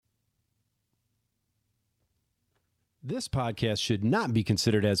This podcast should not be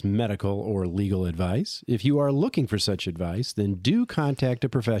considered as medical or legal advice. If you are looking for such advice, then do contact a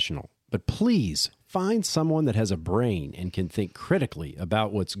professional. But please find someone that has a brain and can think critically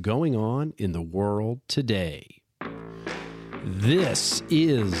about what's going on in the world today. This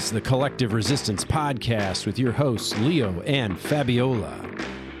is the Collective Resistance Podcast with your hosts, Leo and Fabiola.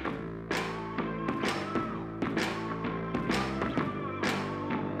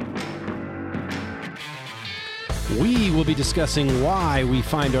 We will be discussing why we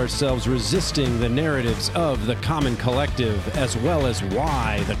find ourselves resisting the narratives of the Common Collective, as well as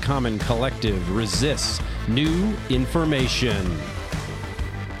why the Common Collective resists new information.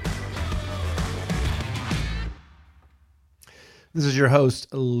 This is your host,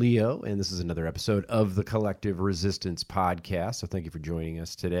 Leo, and this is another episode of the Collective Resistance Podcast. So thank you for joining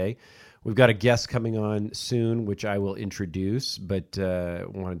us today. We've got a guest coming on soon, which I will introduce, but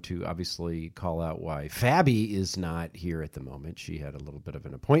wanted to obviously call out why Fabi is not here at the moment. She had a little bit of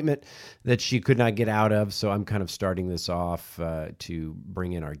an appointment that she could not get out of, so I'm kind of starting this off to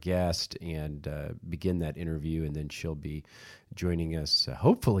bring in our guest and begin that interview, and then she'll be joining us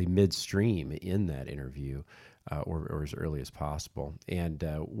hopefully midstream in that interview. Or as early as possible. And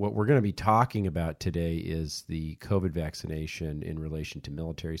what we're going to be talking about today is the COVID vaccination in relation to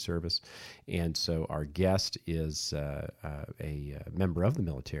military service. And so our guest is a member of the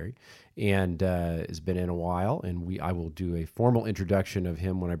military and has been in a while. And I will do a formal introduction of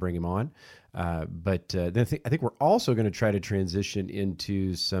him when I bring him on. But then I think we're also going to try to transition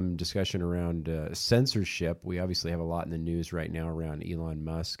into some discussion around censorship. We obviously have a lot in the news right now around Elon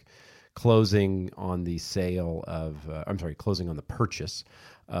Musk closing on the purchase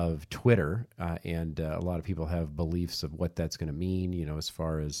of Twitter. And a lot of people have beliefs of what that's going to mean, as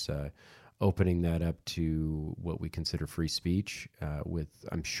far as opening that up to what we consider free speech with,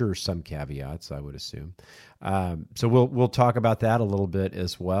 I'm sure, some caveats, I would assume. So we'll talk about that a little bit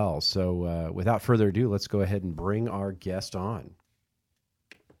as well. So without further ado, let's go ahead and bring our guest on.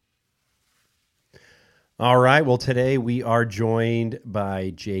 All right. Well, today we are joined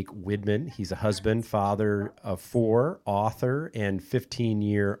by Jake Widmann. He's a husband, father of 4, author, and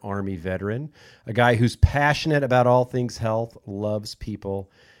 15-year Army veteran, a guy who's passionate about all things health, loves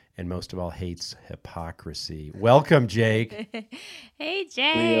people, and most of all hates hypocrisy. Welcome, Jake. Hey,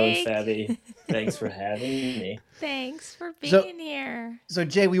 Jake. Leo and Fabi, thanks for having me. Thanks for being here. So,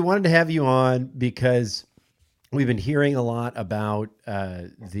 Jay, we wanted to have you on because we've been hearing a lot about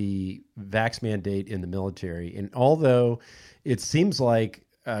the vax mandate in the military, and although it seems like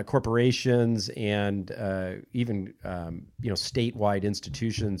corporations and even statewide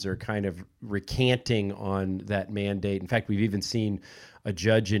institutions are kind of recanting on that mandate. In fact, we've even seen a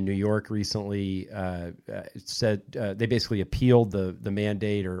judge in New York recently said they basically appealed the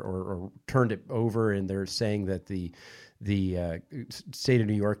mandate or turned it over, and they're saying that the state of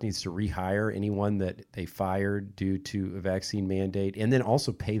New York needs to rehire anyone that they fired due to a vaccine mandate, and then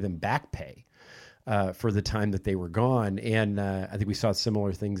also pay them back pay for the time that they were gone. And I think we saw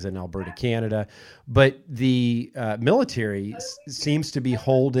similar things in Alberta, Canada. But the military seems to be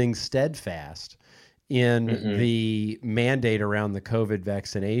holding steadfast in the mandate around the COVID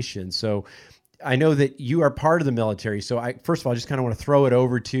vaccination. So I know that you are part of the military, so first of all, I just kind of want to throw it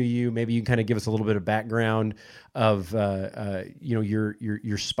over to you. Maybe you can kind of give us a little bit of background of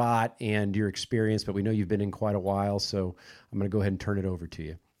your spot and your experience. But we know you've been in quite a while, so I'm going to go ahead and turn it over to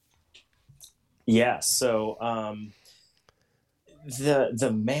you. Yeah. So the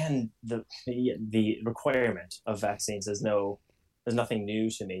requirement of vaccines is nothing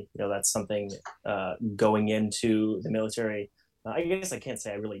new to me. That's something going into the military. I guess I can't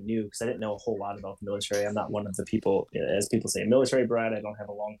say I really knew because I didn't know a whole lot about the military. I'm not one of the people, as people say, military brat. I don't have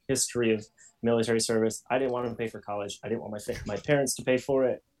a long history of military service. I didn't want to pay for college. I didn't want my parents to pay for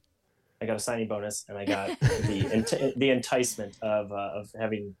it. I got a signing bonus, and I got the enticement of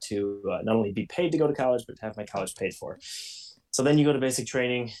having to not only be paid to go to college, but to have my college paid for. So then you go to basic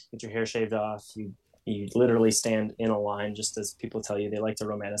training, get your hair shaved off. You literally stand in a line, just as people tell you. They like to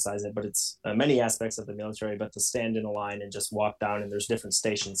romanticize it, but it's many aspects of the military. But to stand in a line and just walk down, and there's different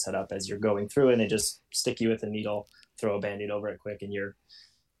stations set up as you're going through it, and they just stick you with a needle, throw a Band-Aid over it quick, and you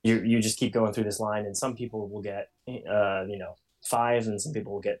just keep going through this line. And some people will get 5, and some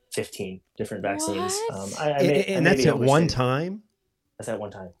people will get 15 different vaccines. And that's at one time. That's at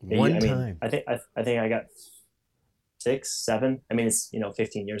one time. Time. I think I got 6, 7. I mean, it's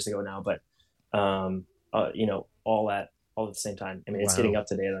 15 years ago now, but all at the same time. I mean, it's getting up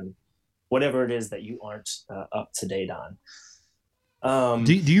to date on whatever it is that you aren't up to date on.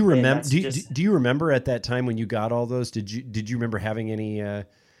 Do you remember? Do you remember at that time when you got all those? Did you remember having any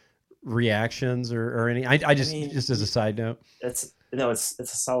reactions or any? Just as a side note. It's a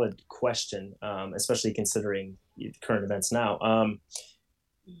solid question, especially considering current events now.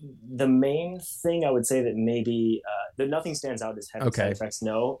 The main thing I would say that maybe that nothing stands out as having side effects.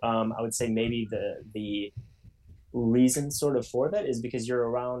 No, I would say maybe the reason sort of for that is because you're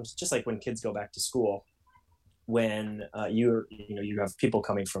around, just like when kids go back to school, when you have people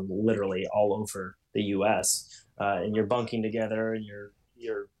coming from literally all over the U.S. And you're bunking together, and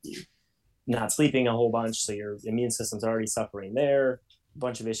you're not sleeping a whole bunch, so your immune system's already suffering there. A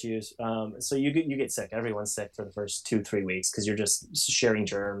bunch of issues. So you get sick. Everyone's sick for the first 2-3 weeks because you're just sharing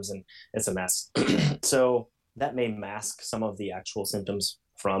germs, and it's a mess. So that may mask some of the actual symptoms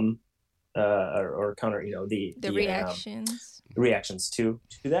from or counter, the reactions to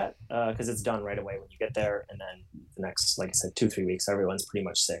that, because it's done right away when you get there, and then the next, like I said, 2-3 weeks, everyone's pretty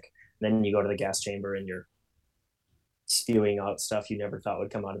much sick. And then you go to the gas chamber, and you're spewing out stuff you never thought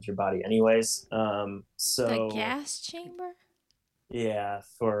would come out of your body, anyways. So the gas chamber. Yeah,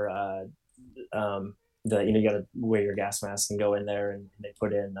 for you got to wear your gas mask and go in there, and they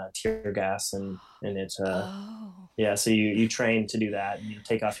put in tear gas, and it yeah, so you train to do that, and you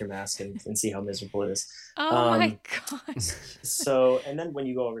take off your mask and see how miserable it is. My gosh. So, and then when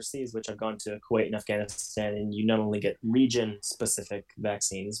you go overseas, which I've gone to Kuwait and Afghanistan, and you not only get region specific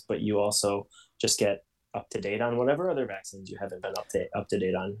vaccines, but you also just get up to date on whatever other vaccines you haven't been up to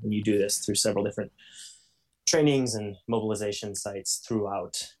date on, and you do this through several different trainings and mobilization sites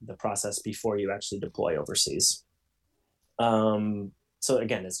throughout the process before you actually deploy overseas. So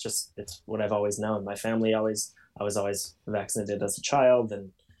again, it's what I've always known. My family I was always vaccinated as a child,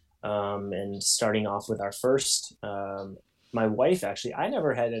 and starting off with our first, my wife actually, I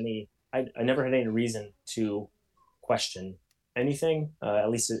never had any reason to question anything, at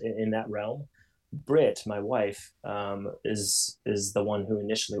least in that realm. Britt, my wife, is the one who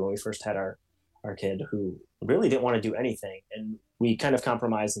initially, when we first had our kid, who really didn't want to do anything, and we kind of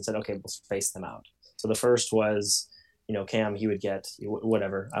compromised and said, okay, we'll space them out. So the first was, Cam, he would get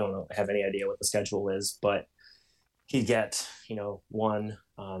whatever, I don't know, have any idea what the schedule is, but he'd get one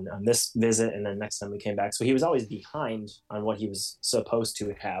on this visit, and then next time we came back, so he was always behind on what he was supposed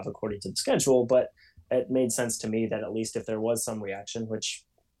to have according to the schedule. But it made sense to me that at least if there was some reaction, which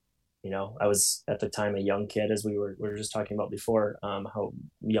I was at the time a young kid, as we were just talking about before, how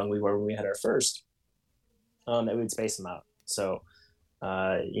young we were when we had our first, that we'd space them out. So,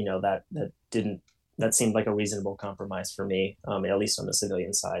 that seemed like a reasonable compromise for me, at least on the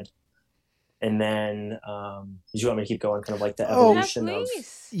civilian side. And then, do you want me to keep going, kind of like the evolution of?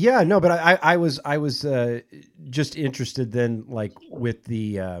 Yeah, no, but I was just interested then, like with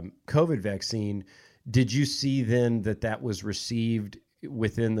the COVID vaccine, did you see then that was received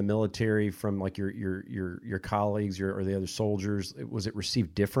within the military from like your colleagues or the other soldiers? Was it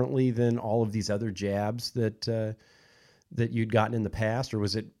received differently than all of these other jabs that you'd gotten in the past, or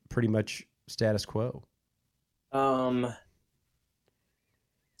was it pretty much status quo?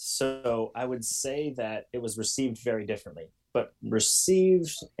 So I would say that it was received very differently, but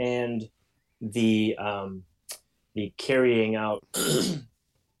received and the carrying out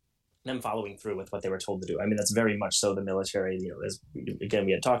them following through with what they were told to do. I mean, that's very much so the military, as again,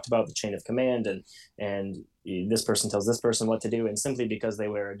 we had talked about the chain of command, and this person tells this person what to do. And simply because they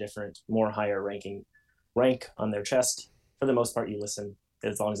wear a different, more higher rank on their chest, for the most part, you listen.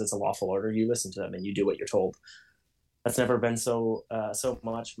 As long as it's a lawful order, you listen to them and you do what you're told. That's never been so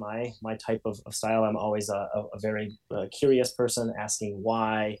much my type of style. I'm always a very curious person, asking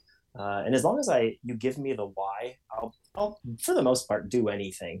why. And as long as you give me the why, I'll for the most part do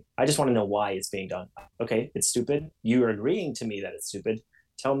anything. I just want to know why it's being done. Okay, it's stupid. You are agreeing to me that it's stupid.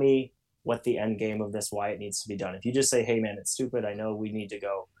 Tell me what the end game of this, why it needs to be done. If you just say, hey man, it's stupid, I know we need to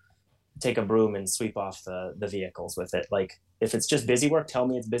go take a broom and sweep off the vehicles with it. Like, if it's just busy work, tell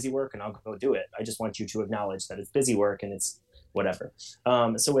me it's busy work and I'll go do it. I just want you to acknowledge that it's busy work and it's whatever.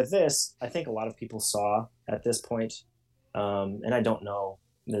 So with this, I think a lot of people saw at this point, and I don't know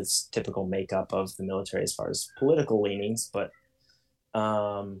this typical makeup of the military as far as political leanings, but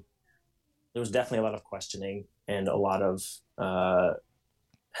there was definitely a lot of questioning and a lot of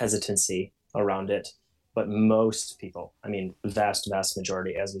hesitancy around it. But most people, I mean, vast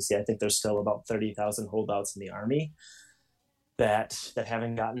majority, as we see, I think there's still about 30,000 holdouts in the Army that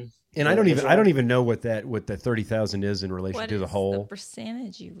haven't gotten. And I don't even know what the 30,000 is in relation to the whole. The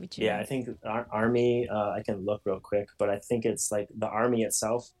percentage you Yeah, I think our Army. I can look real quick, but I think it's like the Army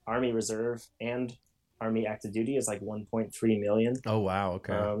itself, Army Reserve and Army Active Duty is like 1.3 million. Oh wow!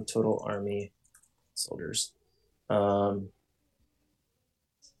 Okay. Total Army soldiers.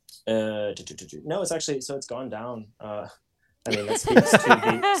 No, it's actually, so it's gone down. I mean, that speaks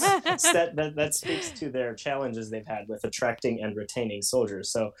to that speaks to their challenges they've had with attracting and retaining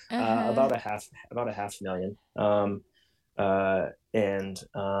soldiers. So about a half million. And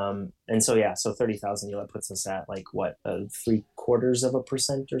so yeah, so 30,000, that puts us at like what,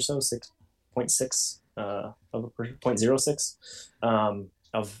 0.75% or so, 6.6 of a 0.06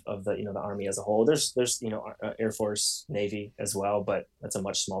 of the the Army as a whole. There's Air Force, Navy as well, but that's a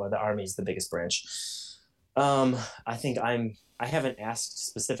much smaller. The Army is the biggest branch. I think I haven't asked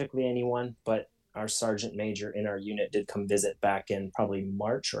specifically anyone, but our sergeant major in our unit did come visit back in probably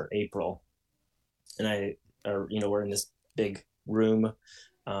March or April, and we're in this big room,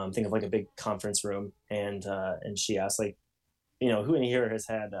 think of like a big conference room, and she asked, like, who in here has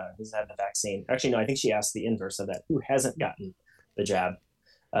had the vaccine? Actually, no, I think she asked the inverse of that: who hasn't gotten the jab?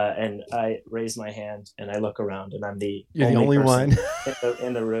 And I raise my hand and I look around, and I'm the only one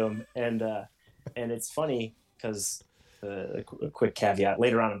in the room, and it's funny because a quick caveat.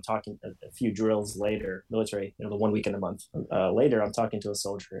 Later on, I'm talking a few drills later, military, the 1 week in a month later. I'm talking to a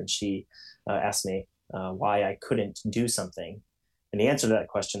soldier, and she asked me why I couldn't do something, and the answer to that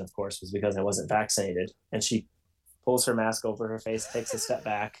question, of course, was because I wasn't vaccinated. And she pulls her mask over her face, takes a step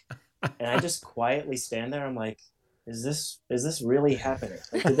back, and I just quietly stand there. I'm like, is this really happening?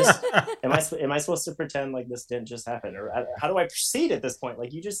 Like, am I supposed to pretend like this didn't just happen, or how do I proceed at this point?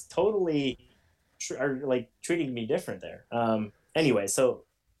 Like, you just totally are like treating me different there. Anyway, so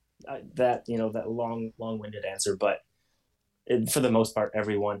that long-winded answer, but for the most part,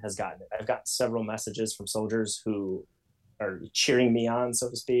 everyone has gotten it. I've got several messages from soldiers who are cheering me on, so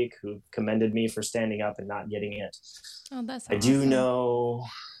to speak, who commended me for standing up and not getting it. Oh, that's awesome. I do know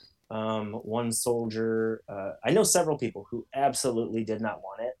one soldier. I know several people who absolutely did not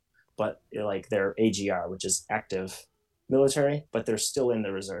want it, but like they're AGR, which is active military, but they're still in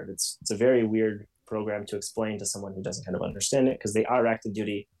the reserve. It's a very weird program to explain to someone who doesn't kind of understand it, because they are active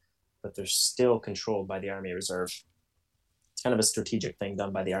duty, but they're still controlled by the Army Reserve. It's kind of a strategic thing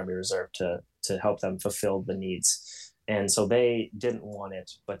done by the Army Reserve to help them fulfill the needs. And so they didn't want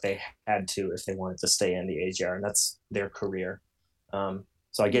it, but they had to if they wanted to stay in the AGR, and that's their career.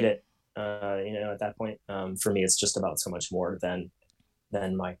 So I get it. At that point, for me, it's just about so much more than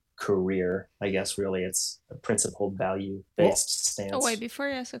my career. I guess really, it's a principled, value-based stance. Oh wait, before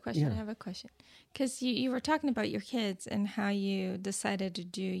you ask a question, I have a question, because you were talking about your kids and how you decided to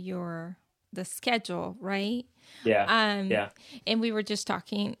do the schedule, right? Yeah. And we were just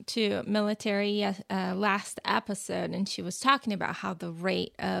talking to military last episode, and she was talking about how the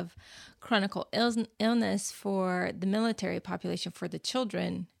rate of chronic illness for the military population, for the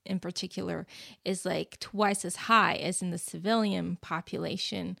children in particular, is like twice as high as in the civilian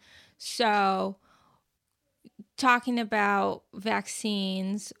population. So talking about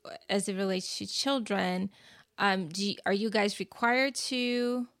vaccines as it relates to children, are you guys required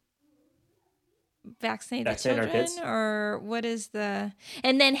to vaccinate the children, our kids? or what is the?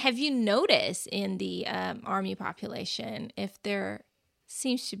 And then, have you noticed in the Army population if there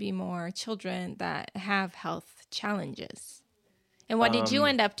seems to be more children that have health challenges? And what did you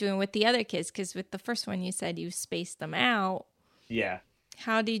end up doing with the other kids? Because with the first one, you said you spaced them out. Yeah.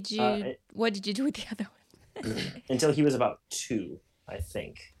 How did you? What did you do with the other one? Until he was about 2, I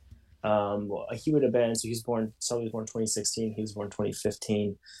think. Well, he would have been. So he was born. Sully was born 2016. He was born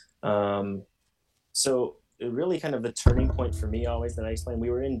 2015. So it really kind of the turning point for me always that I explained. We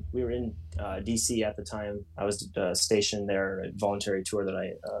were in DC at the time. I was stationed there, a voluntary tour that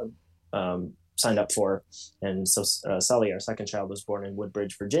I signed up for. And so Sully, our second child, was born in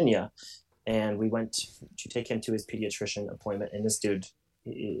Woodbridge, Virginia. And we went to take him to his pediatrician appointment. And this dude,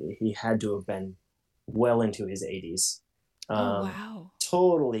 he had to have been well into his 80s. Oh, wow.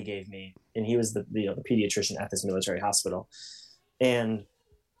 Totally gave me, and he was the pediatrician at this military hospital. And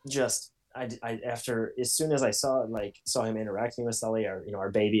just, I after, as soon as I saw him interacting with Sully,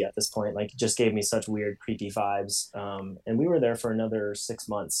 our baby at this point, like, just gave me such weird, creepy vibes. And we were there for another 6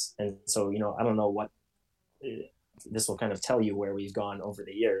 months. And so, I don't know what this will kind of tell you where we've gone over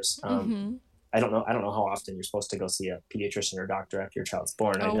the years. I don't know how often you're supposed to go see a pediatrician or doctor after your child's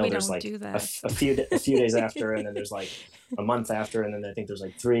born. I know there's like a few days after, and then there's like a month after, and then I think there's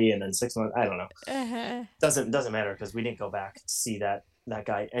like 3, and then 6 months. I don't know. Doesn't matter, because we didn't go back to see that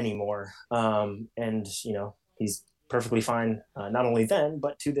guy anymore. And he's perfectly fine, not only then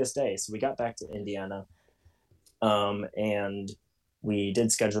but to this day. So we got back to Indiana, and we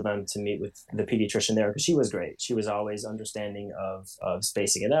did schedule them to meet with the pediatrician there, because she was great. She was always understanding of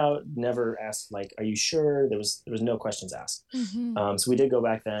spacing it out. Never asked, like, "Are you sure?" There was no questions asked. So we did go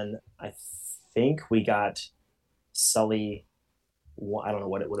back then. I think we got Sully one, I don't know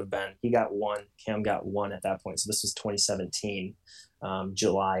what it would have been. He got one, Cam got one at that point. So this was 2017,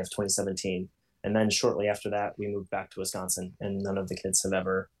 July of 2017. And then shortly after that, we moved back to Wisconsin, and none of the kids have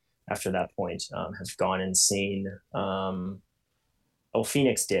ever, after that point, have gone and seen.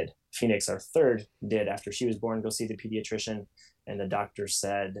 Phoenix did. Phoenix, our third, did after she was born, go see the pediatrician. And the doctor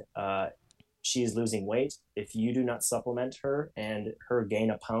said, she's losing weight. If you do not supplement her and her gain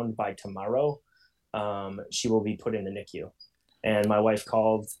a pound by tomorrow, she will be put in the NICU. And my wife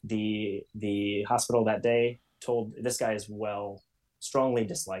called the hospital that day, told this guy is strongly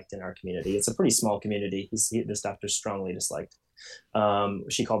disliked in our community. It's a pretty small community. This doctor's strongly disliked.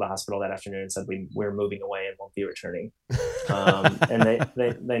 She called the hospital that afternoon and said, we're moving away and won't be returning. And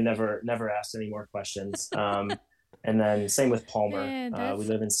they never asked any more questions. And then same with Palmer. Man, we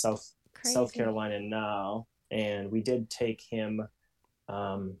live in South Carolina now, and we did take him,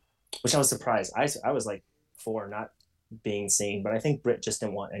 which I was surprised. I was like 4, not being seen, but I think Britt just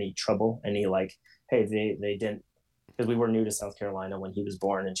didn't want any trouble, any like, hey, they didn't, because we were new to South Carolina when he was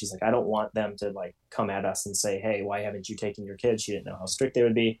born, and she's like, I don't want them to like come at us and say, hey, why haven't you taken your kids? She didn't know how strict they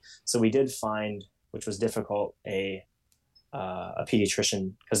would be. So we did find, which was difficult, a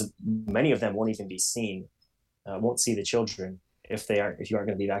pediatrician, because many of them won't even be seen, won't see the children if you aren't going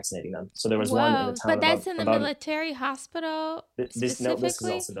to be vaccinating them. So there was one in the town. But that's in the military hospital. This is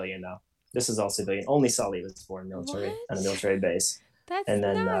all civilian now. This is all civilian. Only Sully was born military on a military base. That's and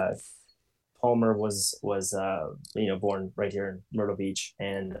then nuts. Palmer was born right here in Myrtle Beach,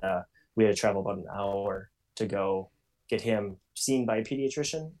 and we had to travel about an hour to go get him seen by a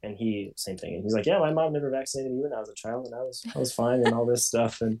pediatrician, and same thing. And he's like, yeah, my mom never vaccinated me when I was a child, and I was fine and all this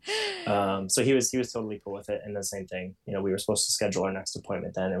stuff. And so he was totally cool with it. And the same thing, we were supposed to schedule our next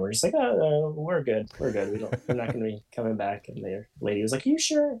appointment then, and we're just like, oh, we're good. We're not going to be coming back. And the lady was like, are you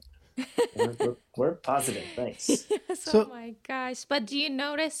sure? we're positive, thanks. Yes, oh my gosh. But do you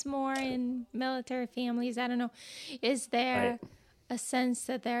notice more in military families? I don't know. Is there a sense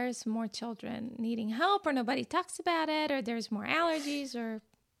that there's more children needing help, or nobody talks about it, or there's more allergies, or?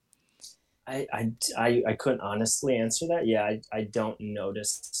 I couldn't honestly answer that. Yeah, I don't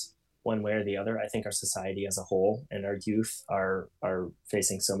notice one way or the other. I think our society as a whole and our youth are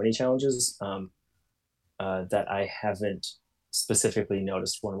facing so many challenges that I haven't specifically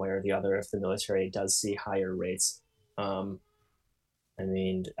noticed one way or the other if the military does see higher rates. I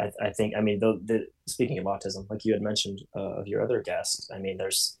think speaking of autism, like you had mentioned of your other guest,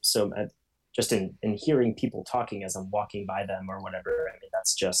 there's so just in hearing people talking as I'm walking by them or whatever.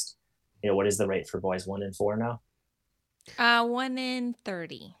 That's just, what is the rate for boys? 1 in 4 now? 1 in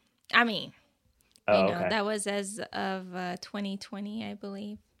 30. Okay. That was as of 2020, I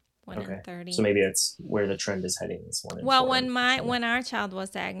believe. 1 in 30. So maybe it's where the trend is heading. Is 1 in 4. Well, when our child was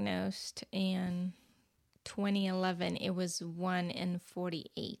diagnosed in 2011, it was 1 in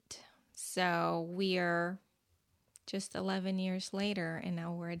 48. So we are just 11 years later, and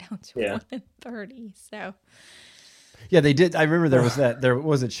now we're down to 1 in 30. So. Yeah, they did. I remember there was that. There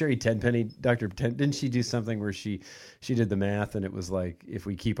wasn't Sherry Tenpenny, Dr. Didn't she do something where she did the math, and it was like, if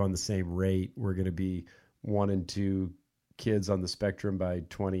we keep on the same rate, we're going to be 1 in 2 kids on the spectrum by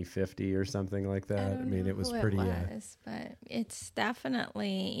 2050 or something like that. It was pretty. But it's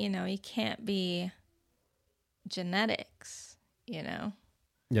definitely, you can't be genetics, Yeah,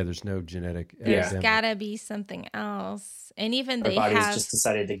 there's no genetic. There's got to be something else, and even our bodies just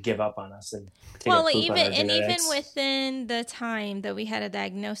decided to give up on us and take even within the time that we had a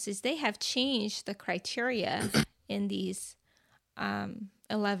diagnosis, they have changed the criteria in these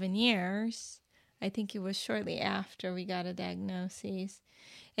 11 years. I think it was shortly after we got a diagnosis.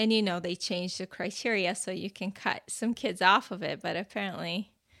 And, they changed the criteria so you can cut some kids off of it. But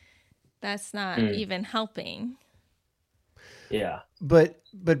apparently that's not even helping. Yeah. But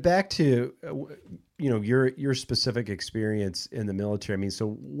back to, your specific experience in the military. So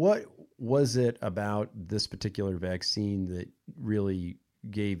what was it about this particular vaccine that really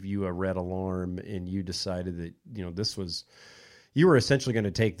gave you a red alarm and you decided that, this was... You were essentially going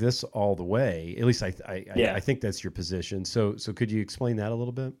to take this all the way. At least I think that's your position. So could you explain that a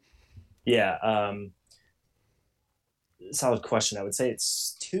little bit? Yeah. Solid question. I would say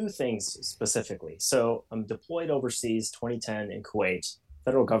it's 2 things specifically. So I'm deployed overseas 2010 in Kuwait.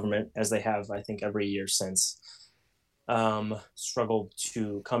 Federal government, as they have, I think, every year since, struggled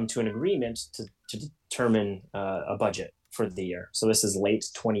to come to an agreement to determine a budget for the year. So this is late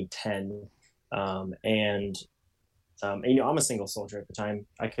 2010. I'm a single soldier at the time.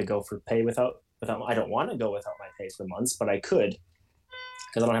 I could go for pay without. I don't want to go without my pay for months, but I could,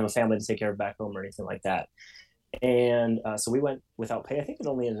 because I don't have a family to take care of back home or anything like that. And so we went without pay. I think it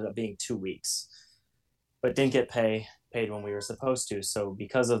only ended up being 2 weeks. but didn't get paid when we were supposed to. So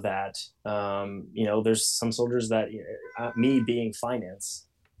because of that, there's some soldiers that, me being finance,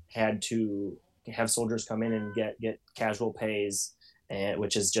 had to have soldiers come in and get casual pays, and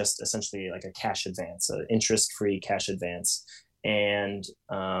which is just essentially like a cash advance, an interest-free cash advance. And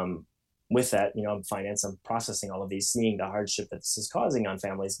with that, I'm finance, I'm processing all of these, seeing the hardship that this is causing on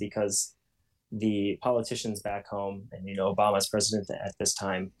families, because the politicians back home, and Obama's president at this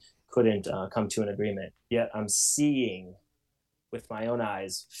time, couldn't come to an agreement. Yet I'm seeing with my own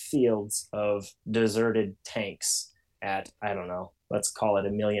eyes fields of deserted tanks at, I don't know, let's call it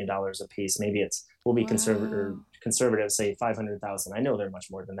 $1 million a piece. Maybe we'll be conservative, say 500,000. I know they're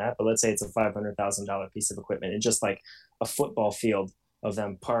much more than that, but let's say it's a $500,000 piece of equipment. And just like a football field of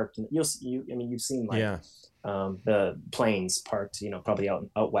them parked. You've seen the planes parked, probably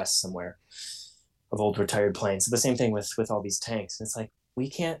out west somewhere, of old retired planes. So the same thing with all these tanks. And it's like, we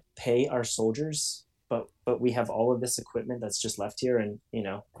can't pay our soldiers, but we have all of this equipment that's just left here, and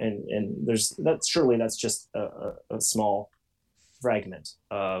that's just a small fragment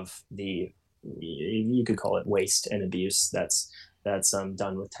of the, you could call it waste and abuse that's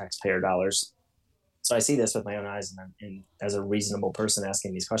done with taxpayer dollars. So I see this with my own eyes, and as a reasonable person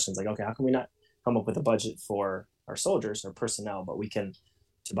asking these questions, like, okay, how can we not come up with a budget for our soldiers or personnel, but we can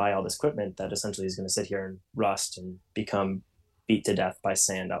to buy all this equipment that essentially is going to sit here and rust and become beat to death by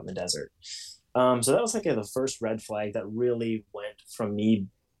sand out in the desert. So that was like the first red flag that really went from me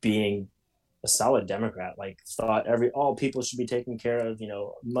being a solid Democrat, like thought all people should be taken care of,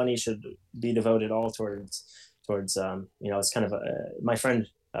 money should be devoted all towards it's kind of my friend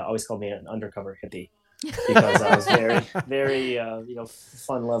always called me an undercover hippie, because I was very, very,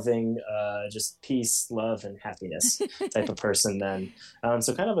 fun-loving, just peace, love, and happiness type of person then.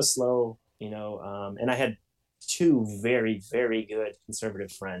 So kind of a slow, and I had two very, very good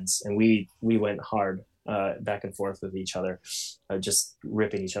conservative friends, and we went hard back and forth with each other, just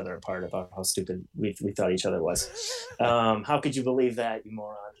ripping each other apart about how stupid we thought each other was. How could you believe that, you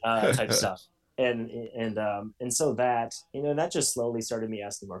moron, type stuff. And so that, that just slowly started me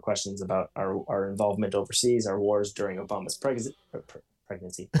asking more questions about our involvement overseas, our wars during Obama's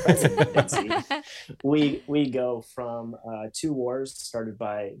presidency. We go from two wars started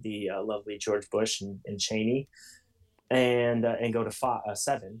by the lovely George Bush and Cheney, and go to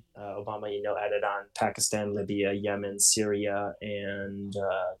seven. Obama, added on Pakistan, Libya, Yemen, Syria, and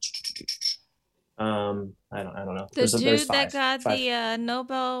I don't know. The dude that got the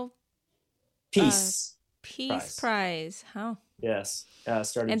Nobel Peace Prize. Huh? Yes.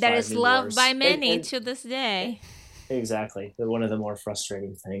 Started, and that is loved by many to this day. Exactly. They're one of the more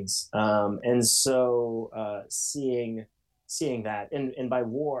frustrating things. And so seeing that, and by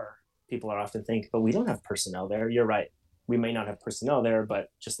war, people are often think, but we don't have personnel there. You're right. We may not have personnel there,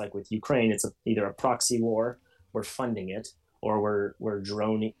 but just like with Ukraine, it's either a proxy war, we're funding it, or we're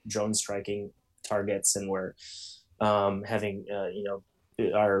drone striking targets, and we're having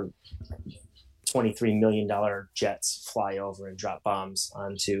our $23 million jets fly over and drop bombs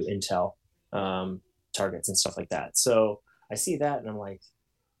onto Intel targets and stuff like that. So I see that, and I'm like,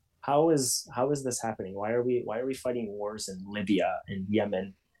 how is this happening? Why are we fighting wars in Libya and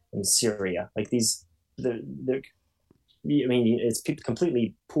Yemen and Syria? Like these, it's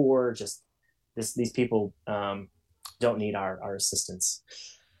completely poor. Just these people don't need our assistance.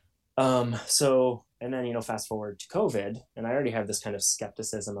 So, and then, fast forward to COVID, and I already have this kind of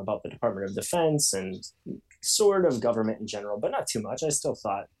skepticism about the Department of Defense and sort of government in general, but not too much. I still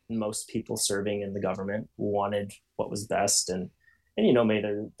thought most people serving in the government wanted what was best. And maybe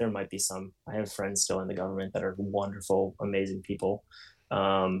there might be some, I have friends still in the government that are wonderful, amazing people.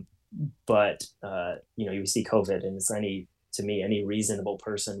 But you see COVID, and it's any reasonable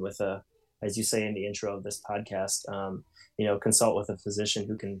person with as you say in the intro of this podcast, consult with a physician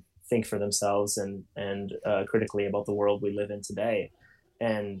who can think for themselves and critically about the world we live in today.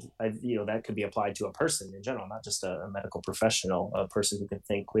 And that could be applied to a person in general, not just a medical professional, a person who can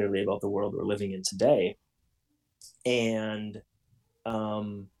think clearly about the world we're living in today. And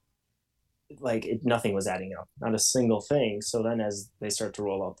nothing was adding up, not a single thing. So then as they start to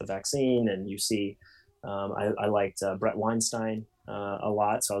roll out the vaccine, and you see, I liked Brett Weinstein a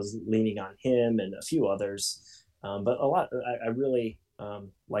lot, so I was leaning on him and a few others. But a lot, I really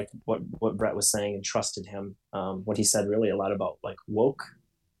liked what Brett was saying and trusted him. What he said really a lot about like woke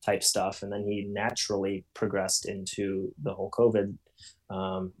type stuff, and then he naturally progressed into the whole COVID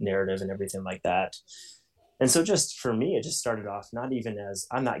narrative and everything like that. And so just for me, it just started off not even as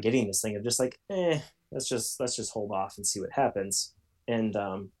I'm not getting this thing of just like, let's just hold off and see what happens. And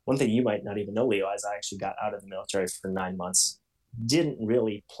one thing you might not even know, Leo, is I actually got out of the military for 9 months didn't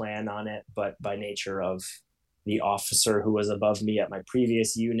really plan on it, but by nature of the officer who was above me at my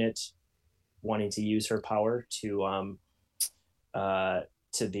previous unit wanting to use her power to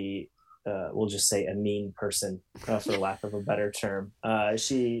be we'll just say a mean person, for lack of a better term.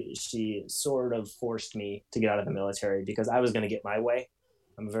 She sort of forced me to get out of the military because I was going to get my way.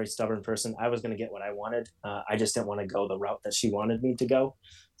 I'm a very stubborn person. I was going to get what I wanted. I just didn't want to go the route that she wanted me to go.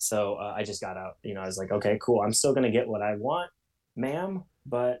 So I just got out. I was like, okay, cool. I'm still going to get what I want, ma'am.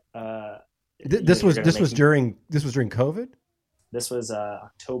 But this was during COVID. This was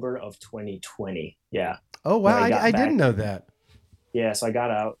October of 2020. Yeah. Oh wow, I didn't know that. Yeah, so I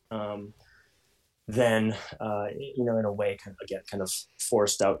got out. Then in a way, kind of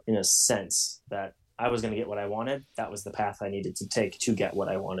forced out in a sense that I was going to get what I wanted. That was the path I needed to take to get what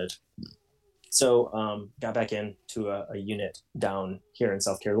I wanted. So got back into a unit down here in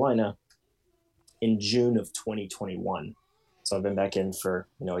South Carolina in June of 2021. So I've been back in for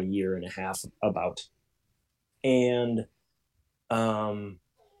a year and a half about. And and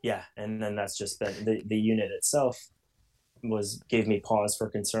then that's just been the unit itself gave me pause for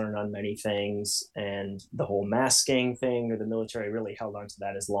concern on many things, and the whole masking thing, or the military really held on to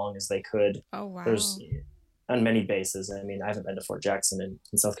that as long as they could. Oh wow. There's on many bases. I mean, I haven't been to Fort Jackson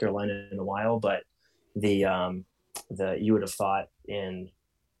in South Carolina in a while, but the you would have thought in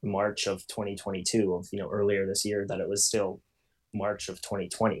March of 2022 of earlier this year that it was still March of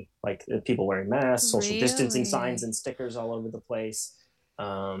 2020, like people wearing masks, social distancing signs and stickers all over the place.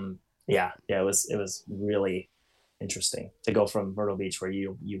 It was really interesting to go from Myrtle Beach, where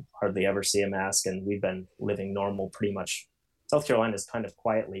you hardly ever see a mask, and we've been living normal pretty much. South Carolina's kind of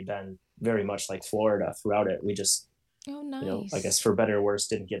quietly been very much like Florida throughout it. We just nice. I guess for better or worse,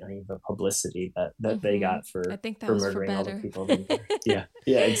 didn't get any of the publicity that they got for murdering all the people. yeah,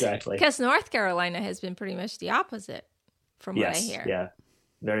 exactly. Because North Carolina has been pretty much the opposite, from what I hear. Yeah,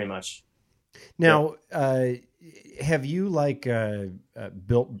 very much. Now, have you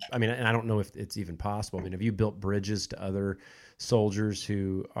built? I mean, I don't know if it's even possible. I mean, have you built bridges to other soldiers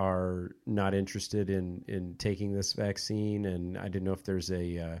who are not interested in taking this vaccine? And I didn't know if there's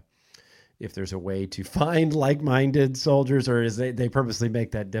a way to find like-minded soldiers, or is they purposely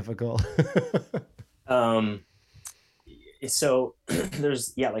make that difficult? So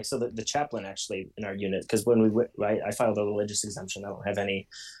there's the chaplain actually in our unit, because when I filed a religious exemption. I don't have any,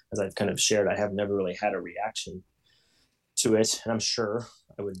 as I've kind of shared, I have never really had a reaction to it, and I'm sure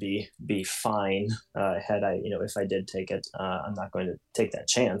I would be fine had I if I did take it. I'm not going to take that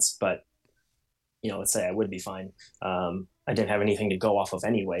chance, but let's say I would be fine. I didn't have anything to go off of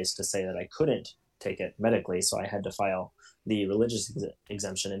anyways to say that I couldn't take it medically, so I had to file the religious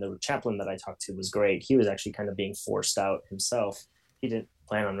exemption. And the chaplain that I talked to was great. He was actually kind of being forced out himself. He didn't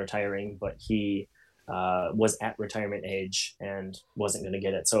plan on retiring, but he was at retirement age and wasn't going to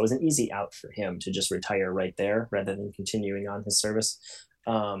get it. So it was an easy out for him to just retire right there rather than continuing on his service.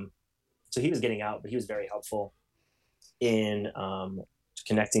 So he was getting out, but he was very helpful in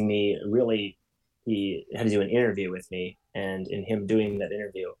connecting me. Really, he had to do an interview with me, and in him doing that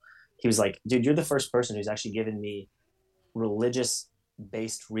interview, he was like, dude, you're the first person who's actually given me religious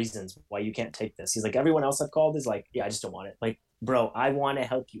based reasons why you can't take this. He's like, everyone else I've called is like, yeah, I just don't want it. Like, bro, I want to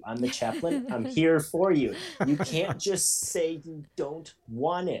help you. I'm the chaplain. I'm here for you. You can't just say you don't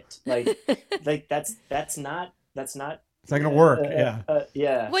want it. Like that's not it's not gonna work.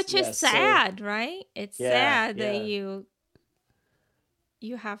 Which is sad, right? It's sad that you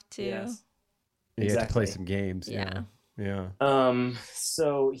have to. Yes. You have to play some games. Yeah.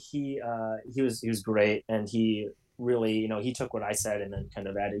 So he was great, and he really, he took what I said and then kind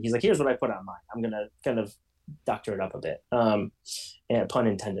of added. He's like, here's what I put on mine. I'm gonna kind of doctor it up a bit. And pun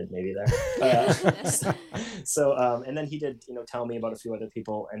intended, maybe there. And then he did, tell me about a few other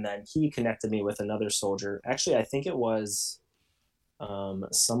people, and then he connected me with another soldier. Actually, I think it was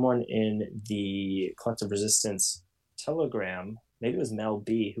someone in the Collective Resistance Telegram. Maybe it was Mel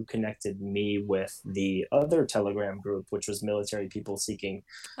B, who connected me with the other Telegram group, which was military people seeking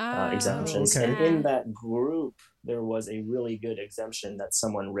exemptions. Okay. And in that group, there was a really good exemption that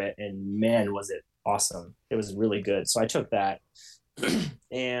someone writ, and man, was it awesome. It was really good. So I took that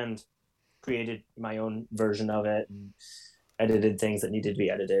and created my own version of it and edited things that needed to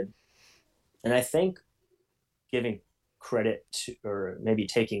be edited. And I think giving credit to, or maybe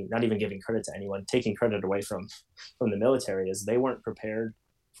not even giving credit to anyone, taking credit away from the military, is they weren't prepared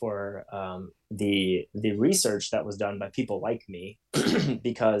for the research that was done by people like me,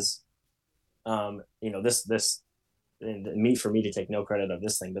 because this for me to take no credit of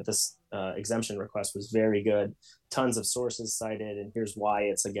this thing, but this exemption request was very good. Tons of sources cited, and here's why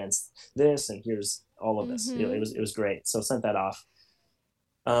it's against this, and here's all of this. It was great. So sent that off.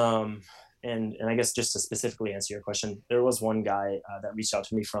 And I guess just to specifically answer your question, there was one guy that reached out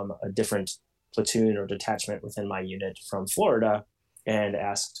to me from a different platoon or detachment within my unit from Florida, and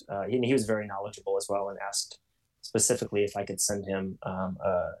asked, he was very knowledgeable as well, and asked specifically if I could send him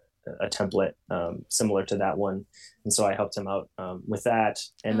a template similar to that one. And so I helped him out with that.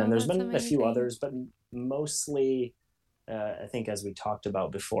 And then there's been a few others, but mostly, I think as we talked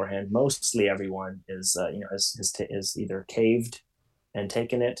about beforehand, mostly everyone is either caved and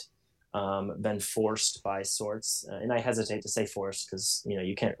taken it, been forced by sorts. And I hesitate to say forced because,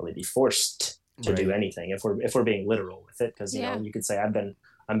 you can't really be forced to do anything if we're being literal with it. Because, you could say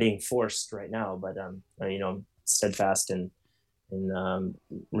I'm being forced right now, but, I'm steadfast in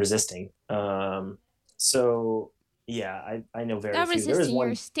resisting. So yeah, I know very few. There is one,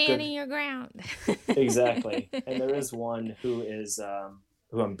 you're standing your ground. Exactly. And there is one who is,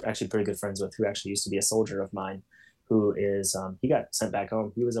 who I'm actually pretty good friends with, who actually used to be a soldier of mine, who is, he got sent back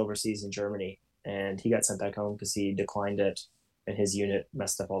home. He was overseas in Germany, and he got sent back home because he declined it, and his unit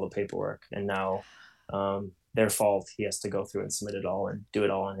messed up all the paperwork. And now, their fault, he has to go through and submit it all and do it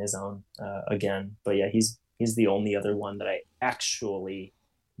all on his own again. But yeah, he's the only other one that I actually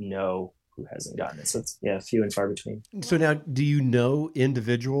know who hasn't gotten it. So it's few and far between. So now, do you know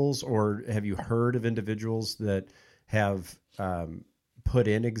individuals, or have you heard of individuals that have put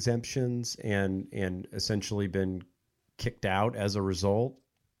in exemptions and essentially been kicked out as a result?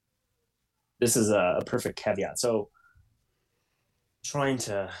 This is a perfect caveat. So trying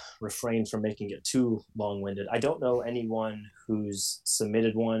to refrain from making it too long-winded. I don't know anyone who's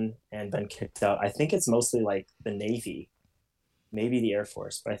submitted one and been kicked out. I think it's mostly like the Navy, maybe the Air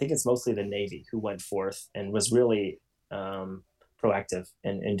Force, but I think it's mostly the Navy who went forth and was really proactive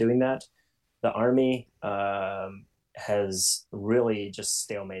in doing that. The Army has really just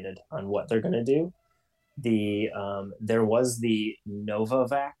stalemated on what they're going to do. There was the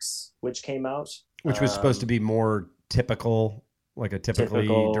Novavax, which came out, which was supposed to be more typical, like a typically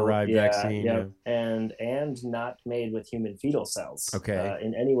derived vaccine. Yeah. And not made with human fetal cells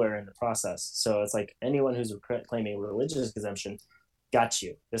in anywhere in the process. So it's like anyone who's claiming religious exemption, got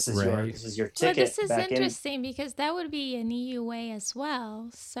you. This is your ticket. Well, this is interesting because that would be an EUA as well.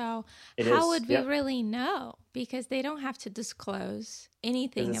 So how would we really know? Because they don't have to disclose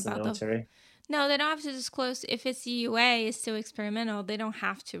anything about the military. No, they don't have to disclose. If it's EUA, it's still experimental. They don't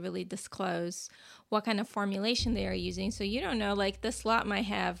have to really disclose what kind of formulation they are using. So you don't know, like this lot might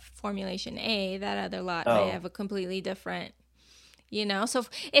have formulation A, that other lot may have a completely different, So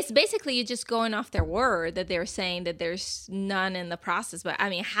it's basically you're just going off their word that they're saying that there's none in the process. But I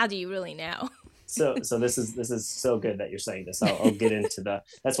mean, how do you really know? So this is so good that you're saying this. I'll get into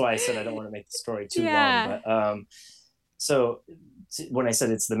that's why I said I don't want to make the story too long. But so when I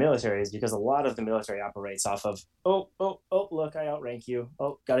said it's the military, is because a lot of the military operates off of, look, I outrank you.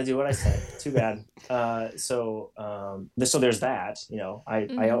 Oh, got to do what I said. Too bad. So there's that,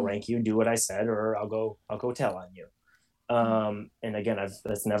 I outrank you, do what I said, or I'll go tell on you. And again,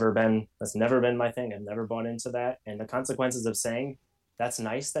 that's never been my thing. I've never bought into that. And the consequences of saying, that's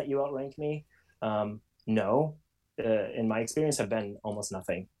nice that you outrank me. No, in my experience have been almost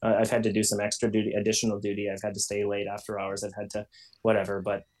nothing. I've had to do some additional duty. I've had to stay late after hours. I've had to whatever,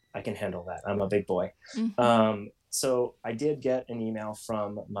 but I can handle that. I'm a big boy. Mm-hmm. So I did get an email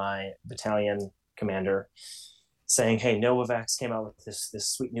from my battalion commander saying, hey, Novavax came out with this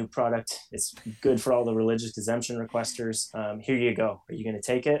sweet new product. It's good for all the religious exemption requesters. Here you go. Are you going to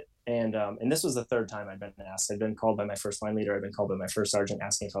take it? And this was the third time I'd been asked. I'd been called by my first line leader. I'd been called by my first sergeant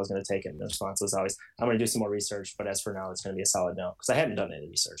asking if I was going to take it. And the response was always, I'm going to do some more research. But as for now, it's going to be a solid no, because I hadn't done any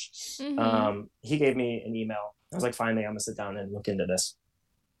research. Mm-hmm. He gave me an email. I was like, finally, I'm going to sit down and look into this.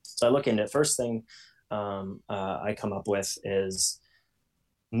 So I look into it. First thing I come up with is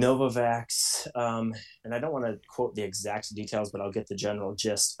Novavax, and I don't want to quote the exact details, but I'll get the general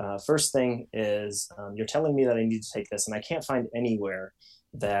gist. First thing is, you're telling me that I need to take this, and I can't find anywhere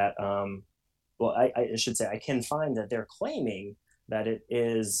that, I should say I can find that they're claiming that it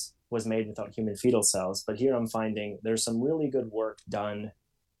was made without human fetal cells, but here I'm finding there's some really good work done.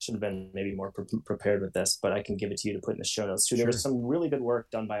 Should have been maybe more prepared with this, but I can give it to you to put in the show notes too. Sure. There was some really good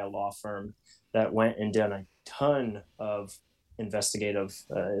work done by a law firm that went and did a ton of investigative,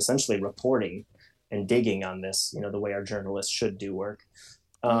 essentially reporting and digging on this, the way our journalists should do work.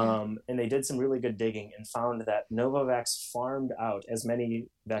 And they did some really good digging and found that Novavax farmed out, as many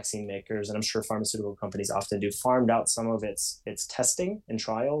vaccine makers, and I'm sure pharmaceutical companies often do, farmed out some of its testing and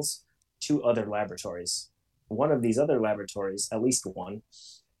trials to other laboratories. One of these other laboratories, at least one,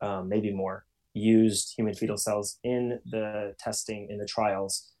 maybe more, used human fetal cells in the testing, in the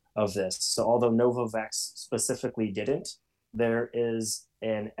trials, of this. So although Novavax specifically didn't, there is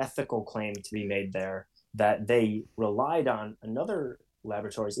an ethical claim to be made there that they relied on another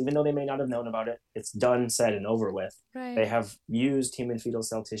laboratories, even though they may not have known about it. It's done, said, and over with. Right. They have used human fetal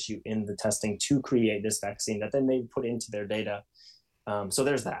cell tissue in the testing to create this vaccine that then they put into their data. So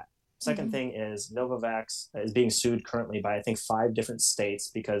there's that. Second thing is Novavax is being sued currently by, I think, 5 different states,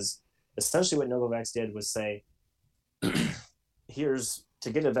 because essentially what Novavax did was say, here's to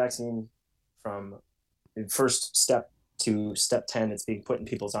get a vaccine from first step to step 10, it's being put in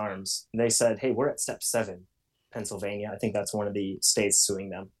people's arms. They said, hey, we're at step 7, Pennsylvania. I think that's one of the states suing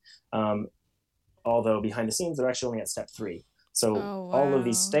them. Although behind the scenes, they're actually only at step 3. So all of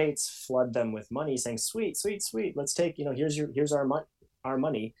these states flood them with money saying, sweet, sweet, sweet. Let's take, here's our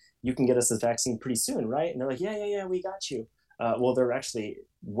money. You can get us this vaccine pretty soon, right? And they're like, yeah, we got you. Well, they're actually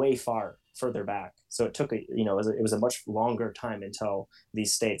way further back. So it took it was a much longer time until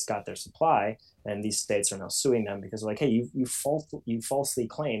these states got their supply, and these states are now suing them because they're like, hey, you falsely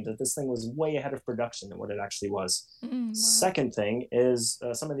claimed that this thing was way ahead of production than what it actually was. Wow. Second thing is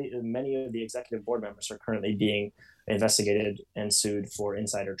many of the executive board members are currently being investigated and sued for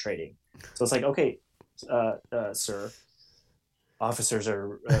insider trading. So it's like, okay, sir. Officers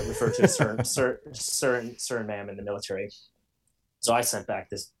are referred to as sir and ma'am in the military. So I sent back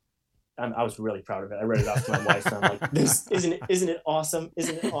this. I was really proud of it. I read it off to my wife, and I'm like, "This isn't it awesome?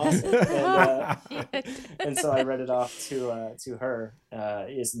 Isn't it awesome?" And so I read it off to her.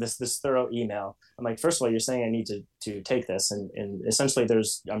 Is this thorough email? I'm like, first of all, you're saying I need to take this, and essentially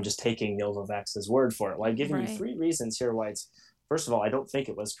I'm just taking Novavax's word for it. Well, I've given you 3 reasons here why it's. First of all, I don't think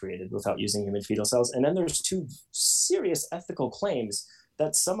it was created without using human fetal cells, and then there's 2 serious ethical claims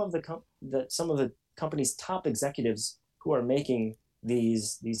that some of the company's top executives who are making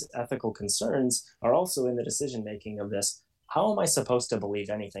these ethical concerns are also in the decision making of this. How am I supposed to believe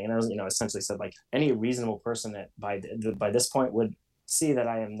anything? And I was, essentially said, like, any reasonable person that by this point would see that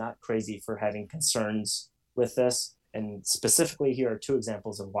I am not crazy for having concerns with this. And specifically, here are 2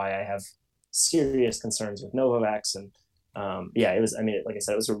 examples of why I have serious concerns with Novavax. And it was. I mean, like I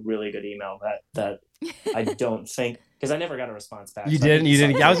said, it was a really good email that I don't think, because I never got a response back. You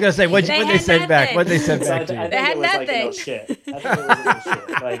didn't. I was gonna say what they sent back. What they sent back to you? I think it was nothing. Like an oh shit. I think it was an oh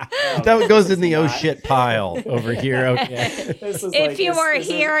shit. Like, that goes in the oh shit pile over here. Okay. If you were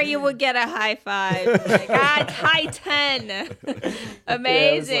here, you would get a high 5. Like, high 10.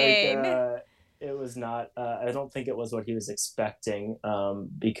 Amazing. It was not. I don't think it was what he was expecting.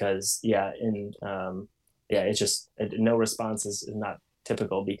 Because it's just no response is not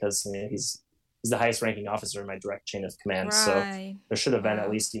typical, because he's the highest ranking officer in my direct chain of command. Right. So there should have been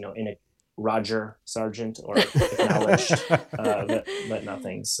at least, in a Roger Sergeant or acknowledged, but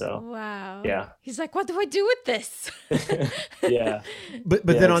nothing. So wow. Yeah. He's like, what do I do with this? Yeah. But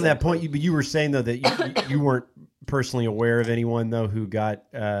then on that point, you were saying though that you weren't personally aware of anyone though who got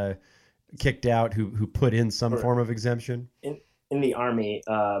kicked out who put in some form of exemption. In the Army,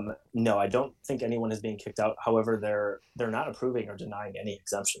 no, I don't think anyone is being kicked out. However, they're not approving or denying any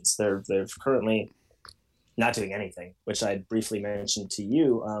exemptions. They're currently not doing anything, which I briefly mentioned to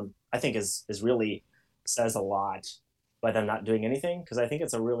you. I think is really says a lot by them not doing anything, because I think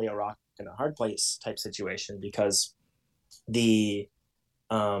it's a rock and a hard place type situation, because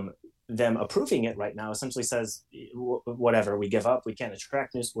them approving it right now essentially says whatever, we give up, we can't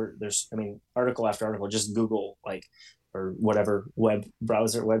attract news. Article after article, just Google or whatever web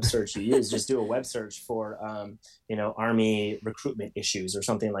search you use, just do a web search for Army recruitment issues or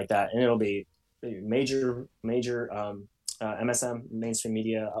something like that, and it'll be major MSM, mainstream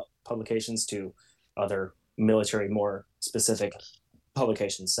media publications, to other military, more specific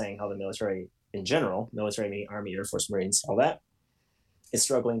publications saying how the military in general, military, Army, Air Force, Marines, all that, is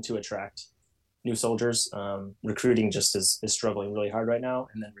struggling to attract new soldiers. Recruiting just is struggling really hard right now,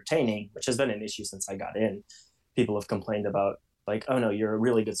 and then retaining, which has been an issue since I got in. People have complained about, like, oh no, you're a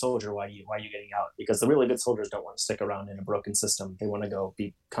really good soldier, why are you getting out? Because the really good soldiers don't want to stick around in a broken system. They want to go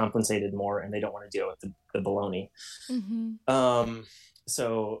be compensated more, and they don't want to deal with the baloney. Mm-hmm.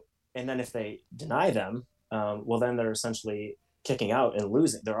 So, and then if they deny them, well, then they're essentially kicking out and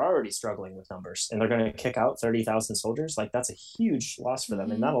losing. They're already struggling with numbers, and they're going to kick out 30,000 soldiers. Like, that's a huge loss for them.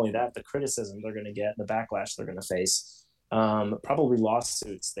 Mm-hmm. And not only that, the criticism they're going to get, the backlash they're going to face, probably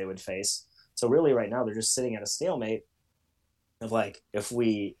lawsuits they would face. So really right now, they're just sitting at a stalemate of, like, if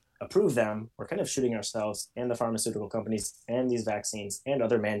we approve them, we're kind of shooting ourselves and the pharmaceutical companies and these vaccines and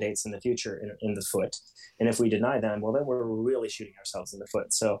other mandates in the future in the foot. And if we deny them, well, then we're really shooting ourselves in the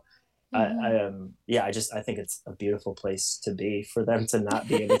foot. So mm-hmm. I think it's a beautiful place to be for them to not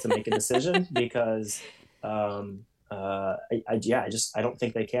be able to make a decision, because I don't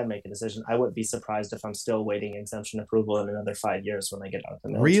think they can make a decision. I wouldn't be surprised if I'm still waiting exemption approval in another 5 years when I get out of the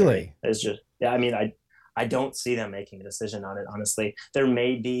military. Really? It's just, yeah, I mean, I don't see them making a decision on it, honestly. There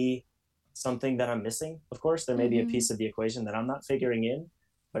may be something that I'm missing, of course. There may be a piece of the equation that I'm not figuring in.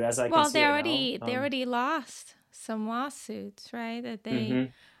 But as I can see they already lost some lawsuits, right? That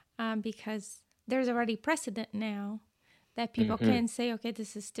they, because there's already precedent now that people can say, okay,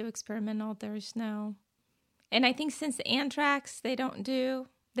 this is still experimental. There's no, and I think since anthrax, they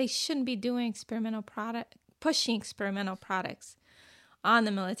shouldn't be doing pushing experimental products on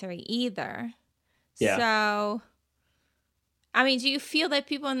the military either. Yeah. So, I mean, do you feel that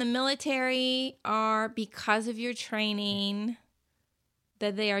people in the military are, because of your training,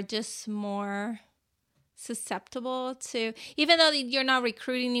 that they are just more susceptible to, even though you're not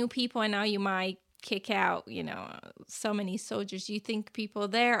recruiting new people and now you might kick out, so many soldiers, do you think people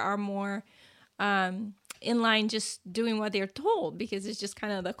there are more in line just doing what they're told because it's just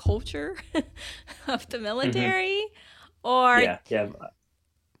kind of the culture of the military? Or go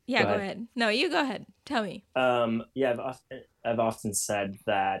ahead. No, you go ahead. Tell me. I've often said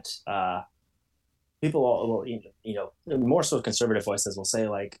that people will, more so conservative voices will say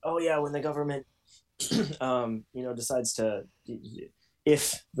like, oh yeah, when the government, decides to,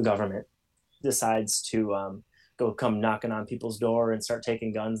 if the government decides to come knocking on people's door and start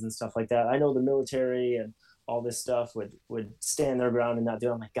taking guns and stuff like that, I know the military and all this stuff would stand their ground and not do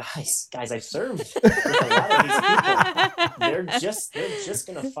it. I'm like, guys, I've served with a lot of these people. They're just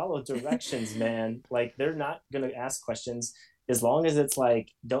gonna follow directions, man. Like, they're not gonna ask questions as long as it's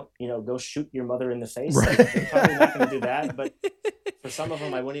like, don't go shoot your mother in the face. Right. Like, they're probably not gonna do that. But for some of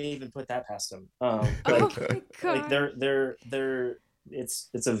them, I wouldn't even put that past them.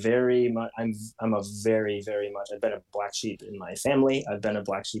 It's a very much, I'm a very, very much, I've been a black sheep in my family. I've been a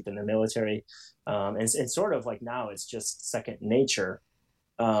black sheep in the military. And sort of like now it's just second nature.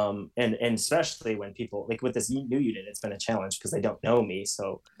 And especially when people, like with this new unit, it's been a challenge because they don't know me.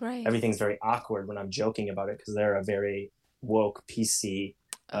 So everything's very awkward when I'm joking about it because they're a very woke PC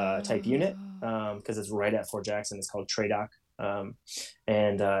type unit because it's right at Fort Jackson. It's called TRADOC.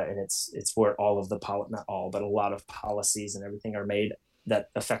 And it's where all of not all, but a lot of policies and everything are made that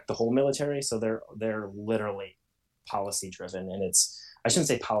affect the whole military. So they're literally policy driven, and I shouldn't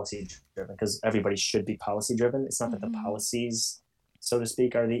say policy driven because everybody should be policy driven. It's not that the policies, so to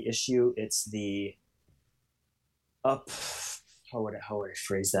speak, are the issue. It's the how would I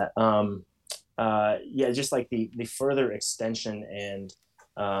phrase that? Just like the further extension and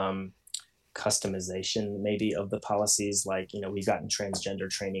customization maybe of the policies. Like, we've gotten transgender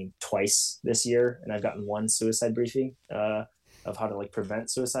training twice this year, and I've gotten one suicide briefing of how to prevent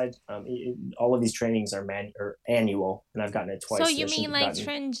suicide. All of these trainings are annual, and I've gotten it twice. So you mean like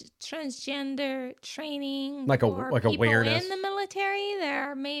transgender training, like people awareness in the military?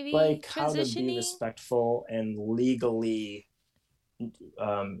 They're maybe like transitioning? How to be respectful and legally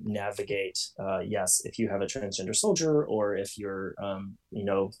navigate, yes, if you have a transgender soldier, or if you're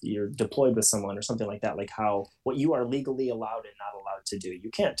you're deployed with someone or something like that, like what you are legally allowed and not allowed to do.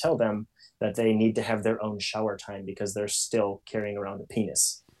 You can't tell them that they need to have their own shower time because they're still carrying around a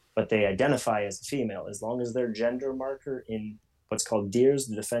penis, but they identify as a female. As long as their gender marker in what's called DEERS,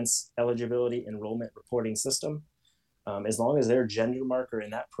 the Defense Eligibility Enrollment Reporting System, as long as their gender marker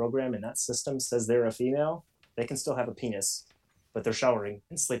in that program, in that system, says they're a female, they can still have a penis, but they're showering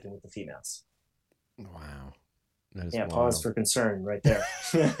and sleeping with the females. Wow. That is wild. Pause for concern right there.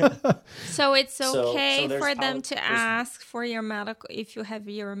 So it's okay so for them to ask for your medical, if you have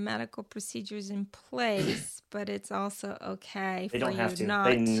your medical procedures in place, but it's also okay for you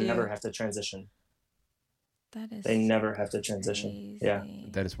not to. They never have to transition. They never have to transition. Crazy. Yeah.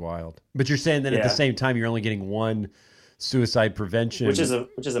 That is wild. But you're saying that at the same time, you're only getting one suicide prevention, which is a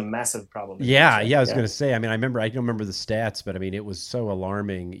massive problem. I was going to say, I mean, I don't remember the stats, but I mean, it was so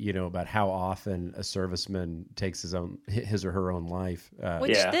alarming, about how often a serviceman takes his or her own life.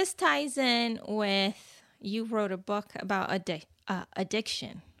 This ties in with, you wrote a book about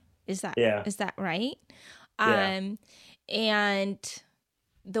addiction. Is that right? And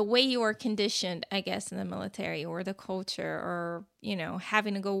the way you are conditioned, I guess, in the military, or the culture, or,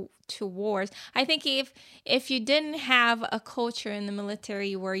 having to go to wars. I think if you didn't have a culture in the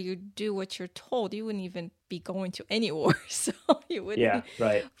military where you do what you're told, you wouldn't even be going to any wars. So you wouldn't. Yeah,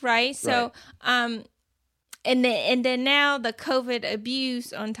 right. Right. So, and then now the COVID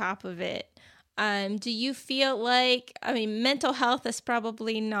abuse on top of it. Do you feel like, mental health is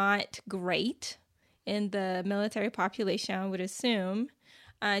probably not great in the military population, I would assume.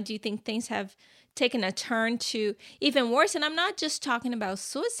 Do you think things have taken a turn to even worse. And I'm not just talking about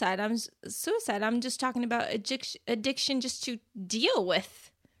suicide. I'm just talking about addiction just to deal